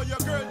it. Me know your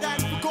girl time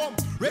to come,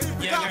 ready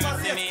for girl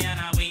see me and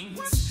her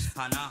wings,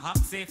 and her hot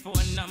say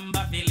phone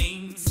number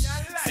feelings.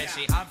 Say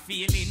she have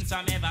feelings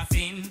from ever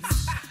since,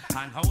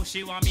 and how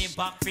she want me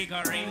back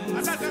figuring. Yo,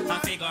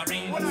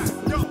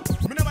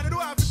 me never do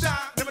have to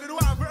talk, never do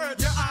have to hurt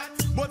your heart.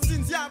 But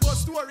since you have a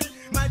story,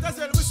 might as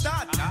well we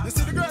start. You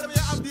see the girl that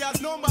you have the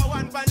as number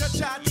one by your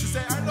chat. She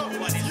say her love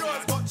is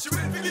yours, but she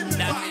will forgive me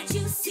back. Can't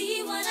you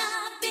see what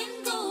I've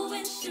been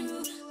going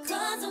through?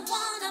 Cause I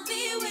wanna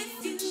be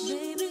with you.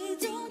 Baby,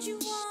 don't you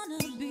wanna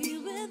be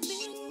with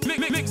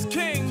me? Mix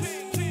King.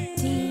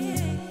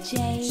 DJ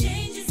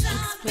Changes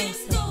I've been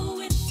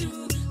going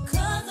through,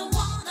 cause I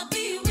wanna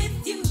be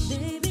with you.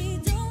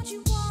 Baby, don't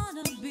you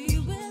wanna be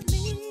with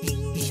me?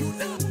 You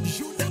know.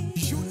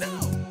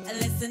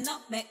 Listen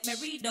up, make me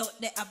read out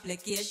the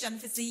application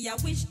to see I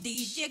wish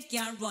DJ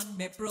can run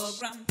my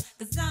program.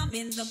 Cause I'm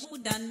in the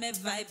mood and my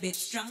vibe is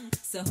strong.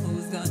 So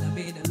who's gonna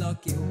be the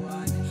lucky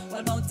one?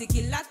 Well, Bounty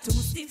Killer too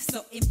stiff,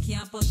 so him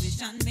can't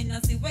position. Me no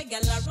see where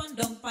gyal a run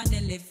down pan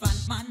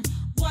elephant man.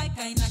 Boy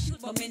kinda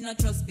cute, but me no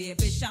trust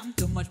baby sham.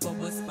 Too much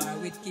bubble spar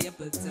with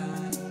cable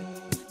tie.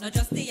 No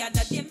just the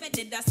other day me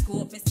did a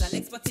scope, Mr.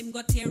 Lex, but him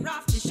got tear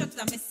off the shot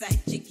of me side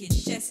chicken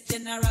chest.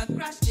 General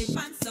crash the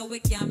van so we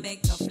can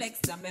make a flex.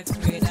 I'm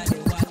afraid of the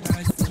one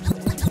person.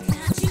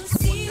 Can't you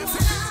see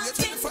what I've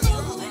been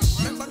doing?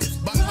 Remember this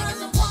bad man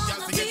and punk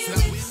girl to get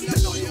slammed.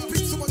 They know you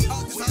pick so much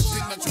artists and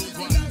still not choose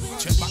one.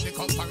 Check back the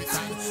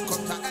comparison.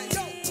 Contact, hey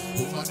yo.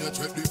 Woman, you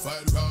check the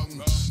file wrong.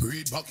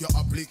 Read back your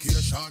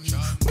application.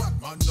 Bad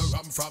man the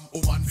ram from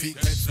woman feet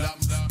get slam.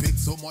 Pick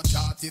so much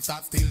artists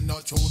and still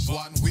not choose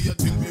one. Wait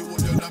till me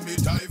hold you and me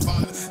die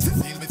fall.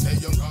 Cecile, me say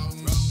you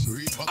wrong.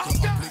 Read back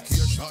your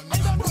application.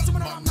 Bad man the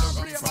ram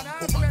from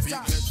woman feet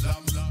get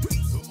slam.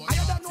 Pick so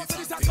much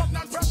artists and still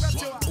not choose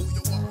one. Who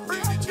you want?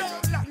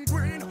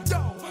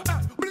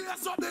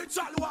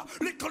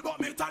 Little but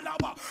me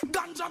talawa.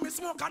 Ganja me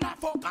smoke and I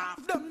fuck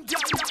off them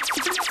jaya.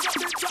 Blaze up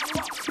the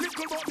talawa.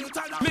 Little but me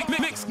talawa.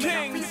 Mix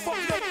King.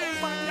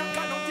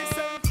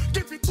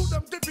 Give it to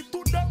them, give it to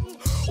them.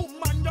 Oh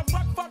man, you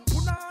fat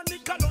punani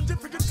kalon.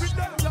 Give it to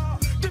them, yeah.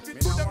 Give it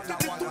to them, give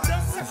it to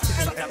them.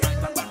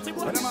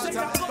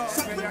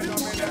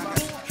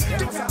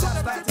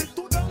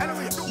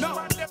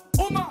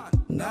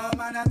 No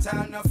man at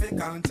all no fi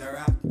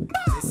counteract.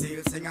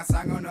 Cecile sing a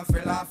song on no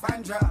fi laugh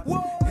and drop.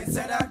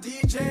 Instead of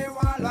DJ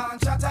one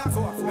launch at a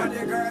four. When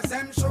the girls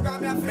them sugar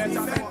me a fi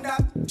defend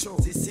that.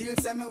 Cecile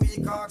say me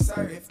weak ox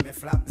or if me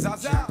flap.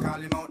 Zaza call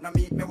him out no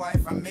meet me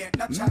wife and mate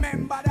no chat.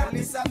 Remember that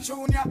Lisa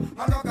Junior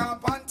I go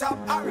up on top.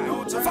 Alright,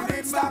 no turn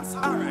him stocks.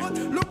 Alright,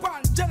 look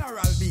on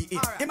General B.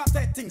 Him a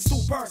take things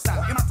too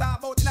personal. Him a talk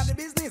about inna the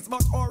business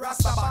but or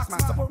Rasta box man.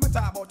 Suppose me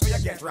talk about where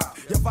you get rap.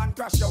 Your van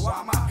crash your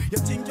warmer. You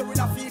think you will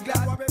a feel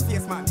glad what your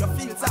face man. You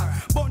feel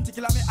sad. Bounty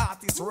Killer me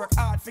artist work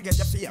hard to get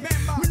your fame. Me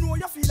know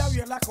you feel a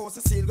real like how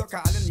Cecile go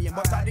call the name.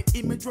 But at the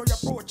image where you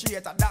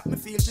portrait that me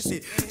feel she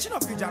see. She no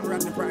fit and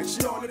rap the price.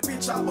 She only the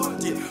picture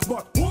Bounty.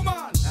 But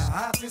woman, the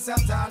artist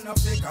at all no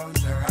fi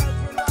counteract.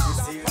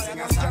 Cecile sing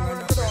a song on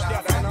the floor.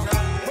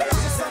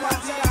 She say what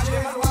DJ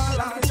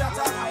wall and chat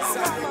up.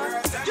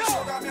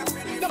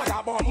 Never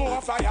talk about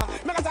more fire.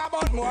 Never talk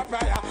about more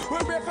prayer. We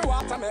pray for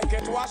water, make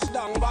it wash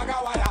down bag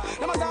of wire.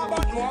 Never talk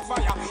about more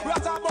fire. We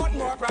talk about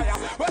more prayer.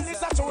 When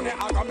this a tune,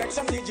 I go make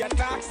some DJ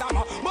clocks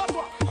stammer. But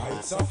what?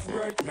 Heights of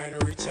great men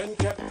rich and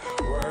kept.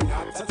 We're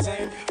not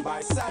attained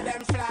by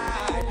sudden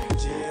fly.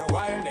 J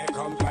while the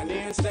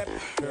company step.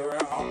 We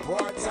were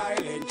upward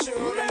tiling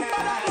through the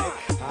night.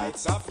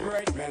 Heights of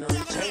great men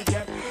rich and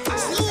kept.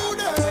 We're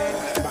not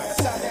attained by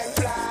sudden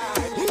fly.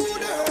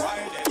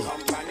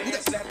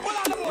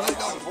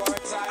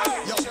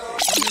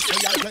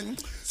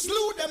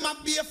 Slew them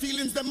up bare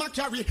feelings them a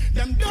carry.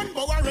 Them done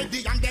bow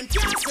already and them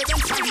can't say them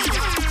sorry.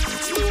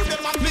 Slew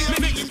them up bare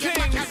feelings them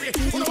a carry.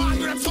 You know I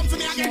grab something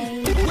me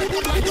again. Wake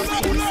up like a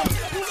pull up.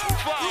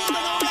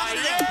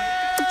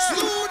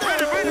 Slew them.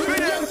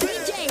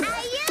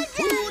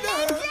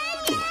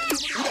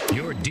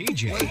 Your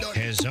DJ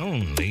has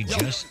only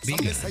just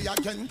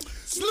begun.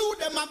 Slew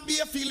them up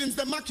bare feelings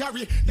them a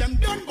carry. Them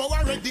done bow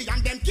already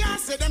and them can't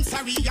say them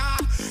sorry.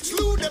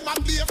 Slew them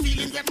up bare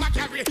feelings them a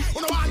carry.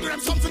 You know I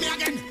grab something me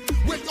again.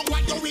 Wake up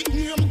what you with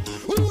name.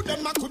 Who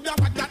them a coulda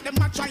what that them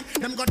a try.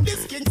 Them got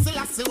this king still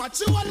I see what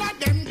you all of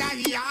them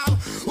die.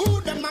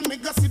 Who them a me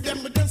go see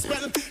them with them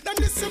spell. Them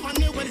this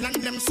money well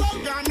and them so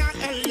gonna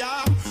hell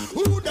ya.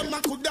 Who them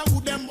a coulda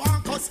who them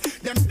want us.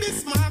 Them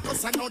this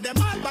Marcus I know them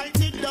all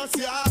bite it dust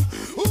ya.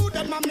 Who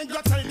them a me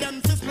go tell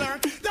them fist blur.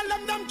 Tell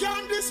them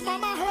can't this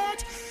mama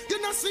hurt.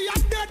 You know see a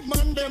dead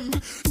man them.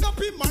 No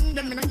be man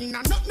them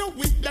not no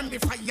with them. The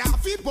fire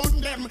fi burn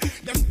them.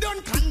 Them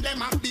don't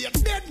condemn and be a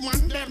dead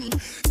man them.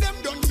 Them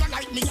don't not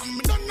like me and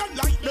me don't not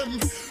like them.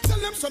 Tell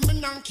them some me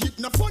not keep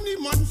no funny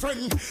man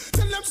friend.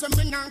 Tell them some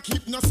me not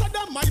keep no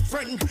sada my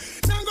friend.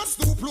 Now go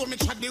stoop low me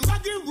try the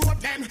raggy road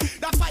them.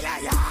 The fire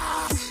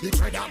yeah. You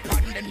try that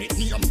plan them hit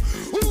me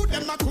Who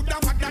them a coulda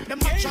what that them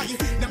a try.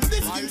 Them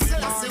this thing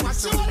still I say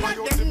what you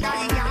like them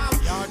die now.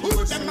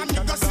 Who them a me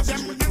go see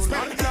them with them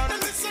spell. Them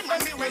listen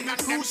money when I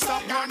do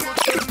stop gonna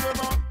tell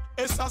them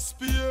it's a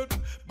speed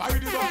by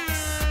the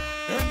box.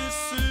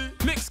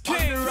 NEC Mix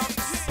King.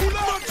 Pull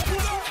up.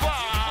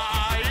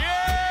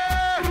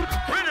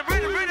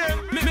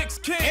 Mix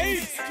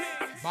King.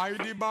 By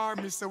the bar,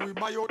 me say we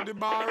buy out the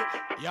bar.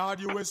 Yard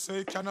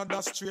USA,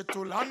 Canada, straight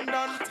to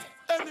London.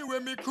 Anyway,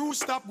 me crew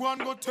stop, go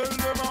and go tell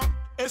them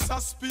it's a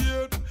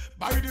speed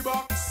by the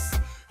box.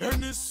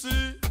 NEC,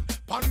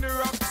 pan the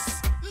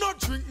rocks. No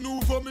drink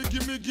new for me,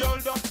 give me girl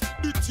that.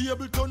 The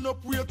table turn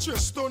up, we a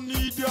chest don't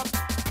need that.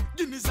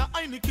 Guinness a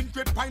Heineken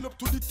crate pile up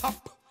to the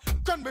top.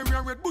 Cranberry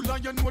and Red Bull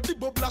and you know the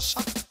bubble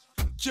shot.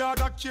 Card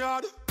a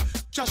card,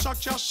 cash a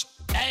cash.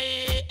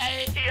 Hey,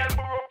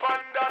 elbow up on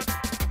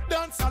that.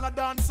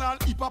 Dance all,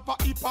 hip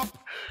hop.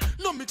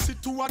 No mix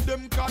it two of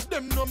them, cause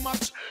them no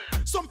match.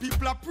 Some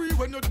people are pre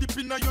when you dip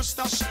in your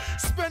stash.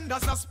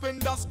 Spenders are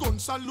spenders, gun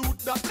salute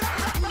that.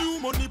 New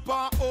money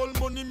pa, old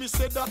money, me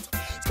say that.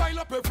 Style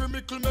up every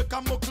mickle, make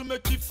a muckle,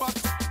 make it fat.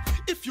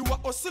 If If you a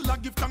hustler,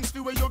 give thanks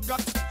for where you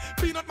got.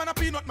 Peanut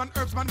man,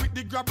 herbs man with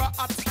the grabber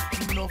hat.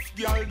 Enough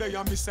girl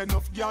there, miss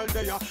enough girl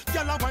there.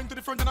 Girl a wine to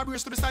the front and a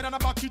brace to the side and a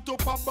back it up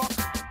a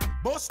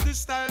back. Bust this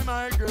style,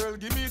 my girl,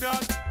 give me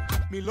that.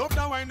 Me love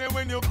that wine there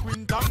when you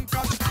quint and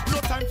cut. No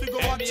time to go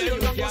and chill,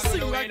 don't go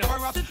sing like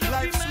parrot.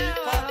 Like sweet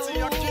party,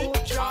 a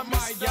kick jam.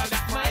 My girl,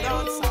 my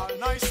dance all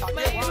nice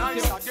again,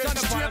 nice again.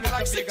 Straight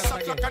like 6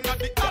 o'clock and at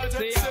the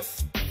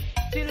outset.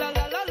 Chilla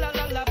la la la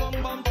la la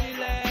bum bum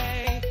chile.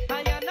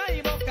 I and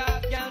I book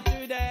out girl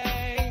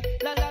today.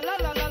 La la la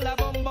la la la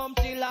bum bum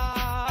chilla.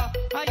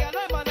 I and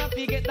I wanna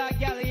forget that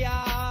girl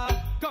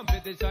yeah.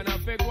 Competition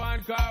of big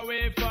one car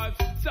way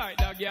first. Sight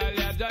the girl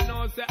yeah, just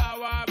know say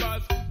our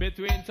bus.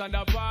 Between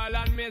Thunderfall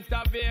and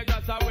Mr.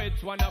 Vegas, I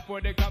which one I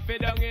put the coffee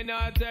down in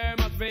her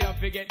thermos. Me I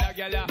forget the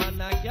girl yeah.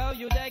 Man I girl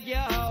you the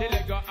girl. Till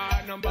they got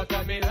our number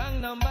for me.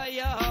 Wrong number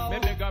yo. Me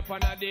big up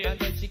on a day. And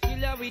then she kill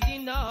her with the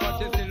no. But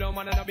she still a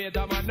man and a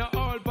beta man. No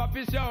old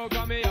puppy show.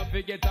 Come me I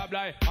forget a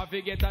blind. I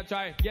forget a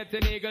try. Get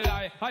an eagle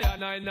eye. I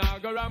and I now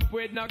go ramp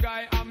with no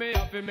guy. And me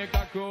have to make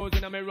a cruise.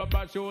 In a me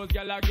rubber shoes.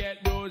 Girl I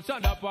get those.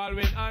 Thunderfall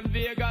win and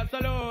Vegas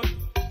alone.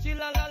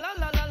 Chilla la la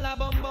la la la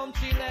bum bum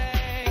chile.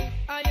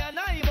 I and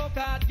I book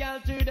out girl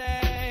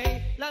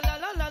today. La la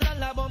la la la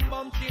la bum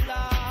bum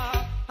chilla.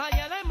 I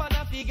and I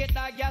wanna forget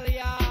that girl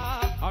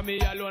yeah. And me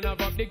alone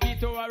have up the key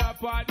to her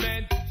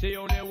apartment. She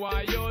only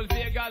want use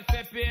Vegas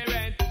for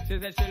parent. She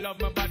said she love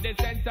my body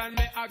sense and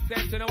me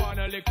accent. She don't want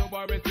a little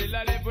boy but still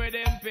I live with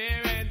them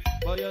parents.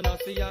 But you know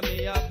see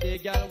me up the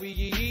girl we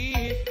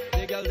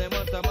the girl them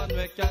want a man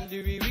we can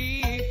do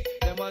we.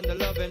 Them want the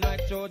love and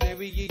right show they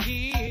we.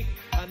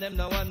 And them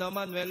no want no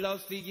man we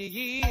love see.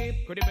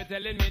 Could you be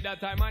telling me that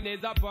time man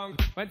is a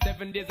punk? When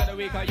 7 days of the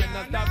week I you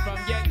not stop from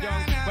get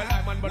drunk. Well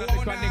I'm on but the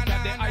chronic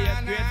at the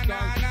highest grade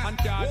song. And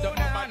charge up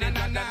my body and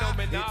I know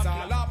me now. It's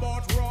all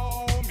about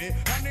Romy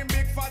and the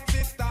big fat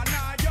sister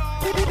now yo.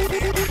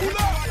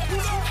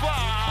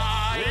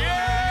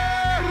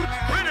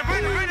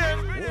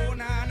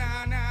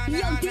 Yo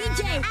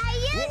DJ, are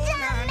you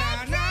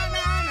done?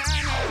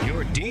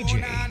 Your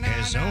DJ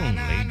has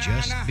only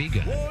just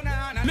begun.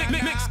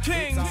 Mix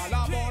King. It's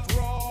all about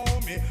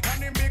Romy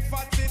and the big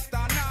fat sister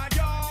now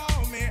yo.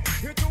 Me,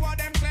 you two of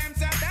them claims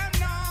that them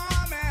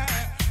know me.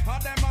 All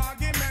them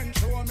arguments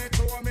show me.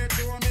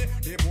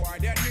 The boy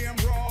that name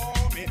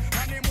Romy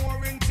and the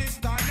more in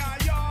sister now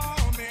yo.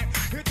 Me,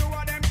 you two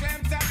of them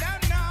claims that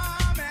them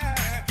know me.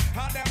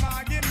 All them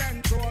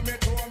arguments show me.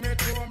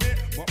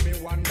 But me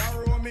wonder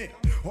Romy,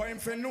 how him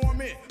fi know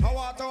me? I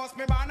want to host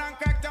me ban and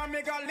crack down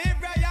me go live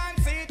where and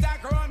see it a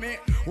grow me.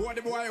 Oh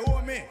the boy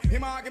owe me,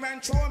 him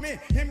argument show me.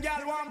 Him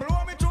gal want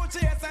blow me through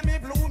chase and me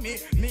blew me.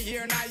 Me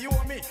here now you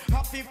owe me,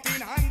 a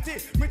 15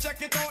 auntie. Me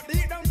check it out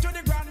deep down to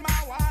the grandma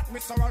what. Me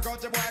sorrow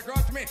got the boy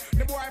grudge me,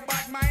 the boy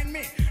bad mind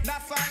me.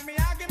 That's why me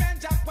argument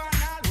Japan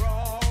all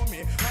row me.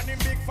 And him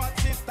big fat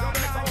sister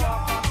now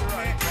row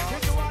me. You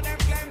two of them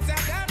claims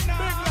that them know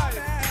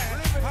me.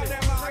 And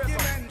them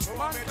argument show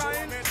me.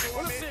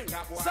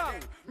 Song.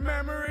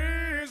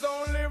 Memories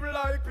don't live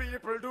like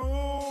people do.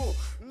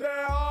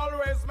 They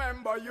always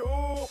remember you.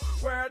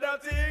 Whether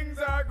things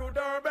are good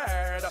or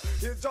bad,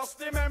 it's just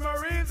the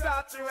memories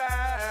that you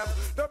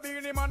have. The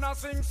Beanie Man a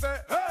sing say,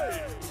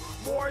 hey,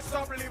 boy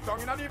stop live down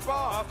in the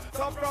past.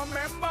 Stop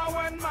remember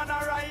when man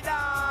a ride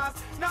us.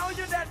 Now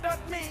you dead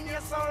don't mean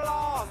you're so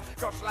lost.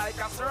 Cause like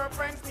a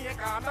serpent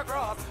snake on the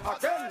cross.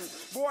 Again,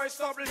 boy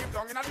stop live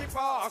down in the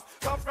past.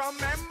 Stop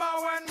remember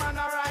when man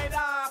a ride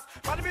us.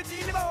 But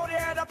between the body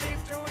head up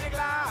through the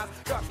glass.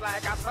 Just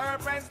like a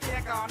serpent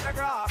snake on the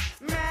grass.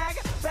 Meg,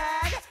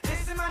 bag,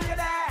 listen man you're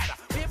dead.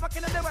 We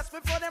fucking in the west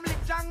before them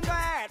lick Django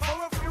head.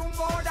 For a few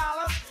more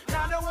dollars,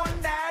 now the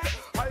one dead.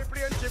 I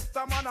play and chips,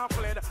 a man a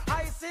fled.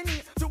 I sing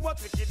to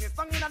what wickedness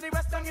song in the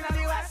west, song in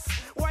the west.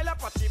 While a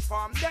party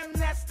farm, them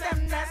nest.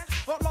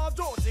 Outlaw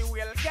Josie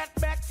will get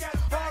back.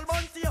 All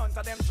bounty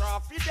hunter, them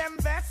trophy, them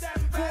vest.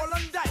 Gold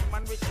and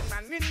diamond, wicked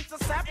man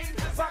intercept.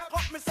 Back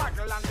up me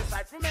circle and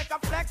decide to make a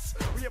flex.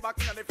 We back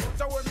in the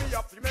future with me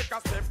up, you make a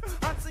step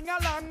and sing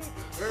along.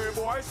 Hey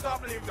boy,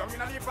 stop live down in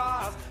the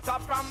past.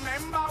 Stop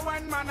remember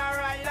when man a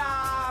ride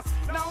us.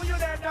 Now you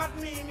dead, that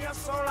mean you're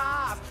so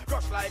lost.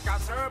 Crush like a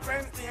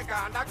serpent snake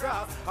on the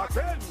grass.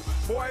 Again,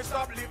 boy,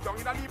 stop live down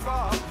in the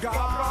past.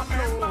 Stop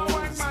remember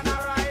when man a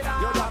ride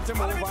us. You got to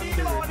move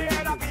on the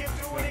head of you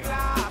through the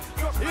glass.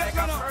 Crush like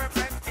a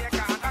serpent snake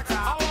on the grass.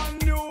 I want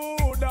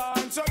new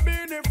dance, a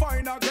Beanie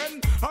fine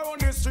again. I on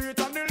the street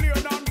and the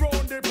lane and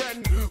round the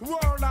bend.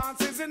 World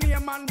dance is the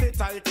name and the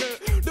title.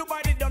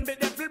 Dubai the done the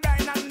devil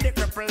blind and the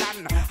cripple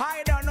and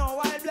I don't know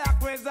why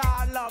Black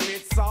Wizard love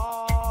it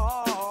so.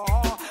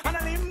 And a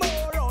limbo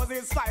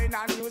roses fine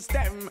and use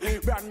them.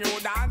 Brand new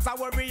dance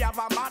where we have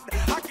a mad.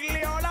 I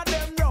kill all of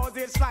them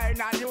roses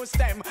fine and use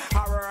them. A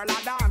whirl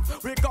a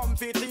dance, we come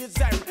to teach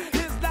them.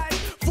 It's like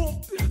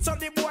foop, so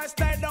the boy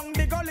stay down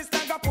the gully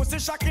stagger pussy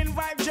shocking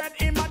vibe jet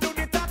him a do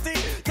the tatty.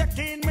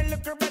 Taking me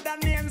look better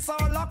name so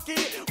lucky.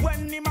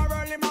 When him a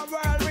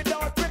whirl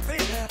without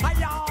pretty. I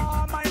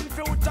am in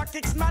future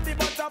kicks man the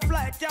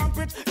butterfly can't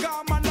quit.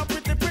 Come on up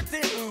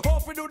pretty.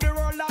 Hope we do the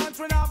roll dance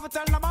when I have to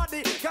tell them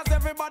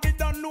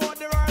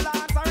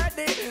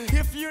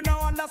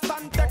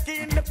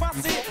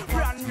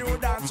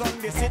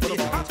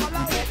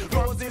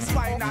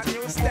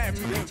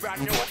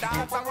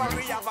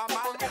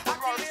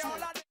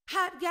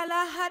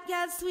Hot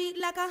gal, sweet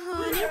like a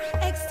honey.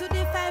 X to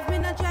the 5, me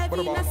no drive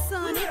in a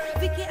sunny.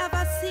 Vicky have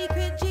a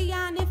secret,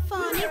 Gianni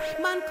funny.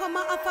 Man come a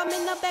offer,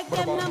 me no beg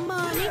them no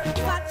money.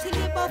 Fat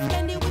chili buff,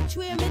 then they which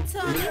way me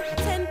turny.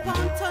 10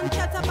 pound ton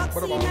chatterbox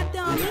in a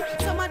dummy.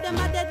 Some of them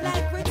are dead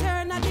like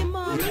return of the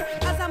money.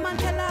 As a man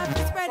tell her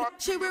to spread,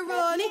 she will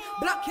run it.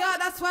 Black hair,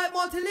 that's why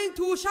multi-link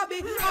too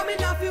shabby. I'm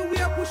in a few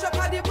wear push up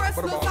at the breast,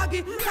 no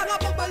saggy. Sang a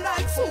bubble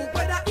like soup,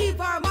 whether Eve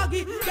or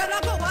Maggie. Girl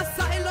a go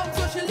asylum,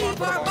 so she leave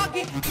her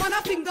baggy. Man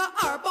a finger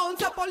her,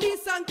 bounce a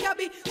police and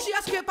cabby. She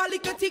a scrape a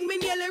little thing, me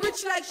nearly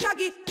rich like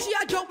Shaggy. She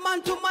a jump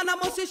man to man, I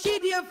must say she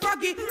damn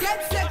froggy.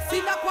 Get sexy,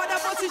 in the quad, I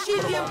must say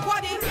she damn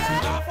quaddy.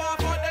 Laugh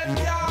off on them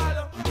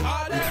y'all,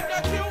 all them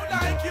they cute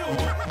like you.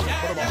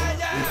 Yeah.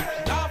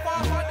 Laugh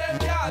off on them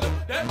y'all,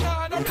 them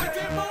got a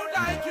pretty mood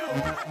like you.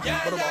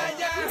 Yeah.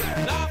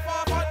 Laugh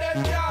off on them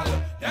y'all,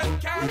 them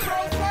can't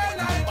profile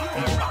like you.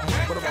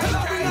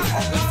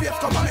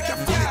 Come on, make you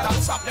feel it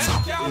and chop.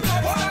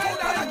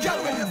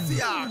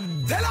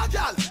 Tell a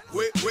gal,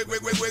 wait. They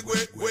not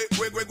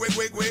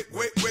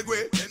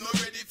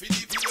ready for the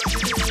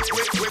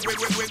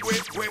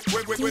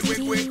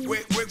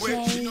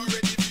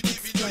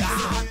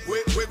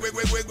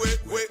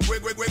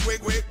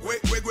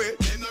video.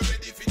 She not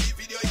ready for the video. They not ready for the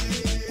video.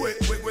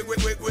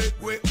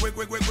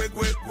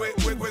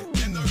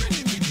 They not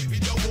ready for the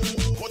video.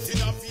 Put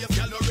in a face,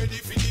 gal not ready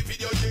for the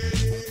video.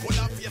 Put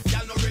a face,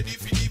 gal not ready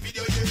for the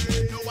video.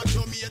 Know what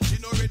you mean? She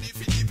not ready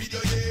for the video.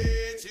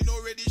 She not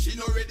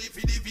ready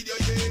for the video.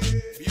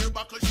 Beer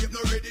buckle shape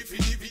not ready for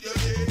the video.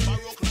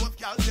 Barrow clothes,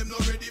 gal them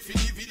not ready for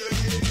the video.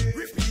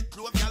 Repeat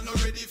clothes, gal not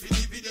ready for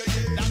the video.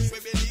 That's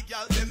where belly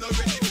gal them not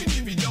ready for the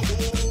video.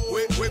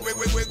 Wait. They not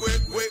ready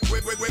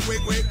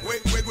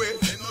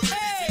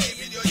for the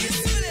video.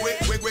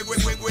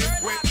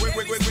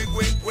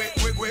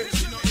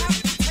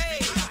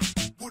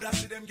 Coulda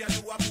see them gal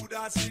who a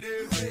coulda see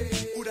them.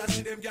 Coulda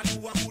see them gal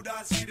who a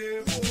coulda see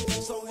them.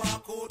 So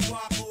walk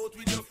out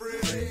with your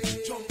friend.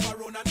 Jump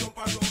around. Tell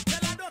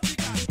her dirty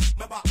gal.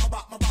 My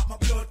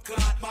blood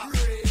clot back.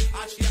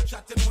 And she a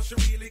chat to know she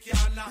really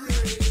can't knock.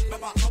 My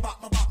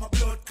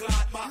blood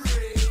clot back.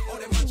 All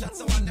them a chat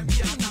so one them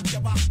can't knock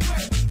your back.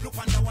 Look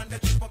on the one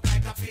that chip up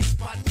like a fish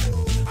pot.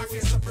 Her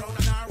face so brown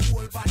and her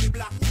whole body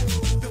black.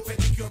 The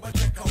pedicure but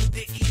check out the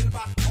heel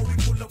back. How we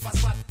pull up a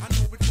spot and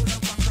how we pull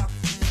up a crack.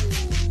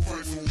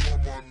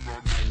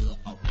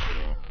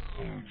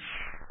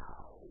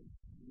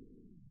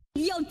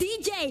 Yo,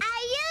 DJ,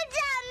 are you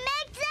done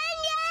mixing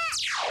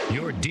yet?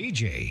 Your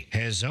DJ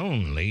has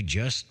only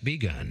just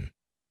begun.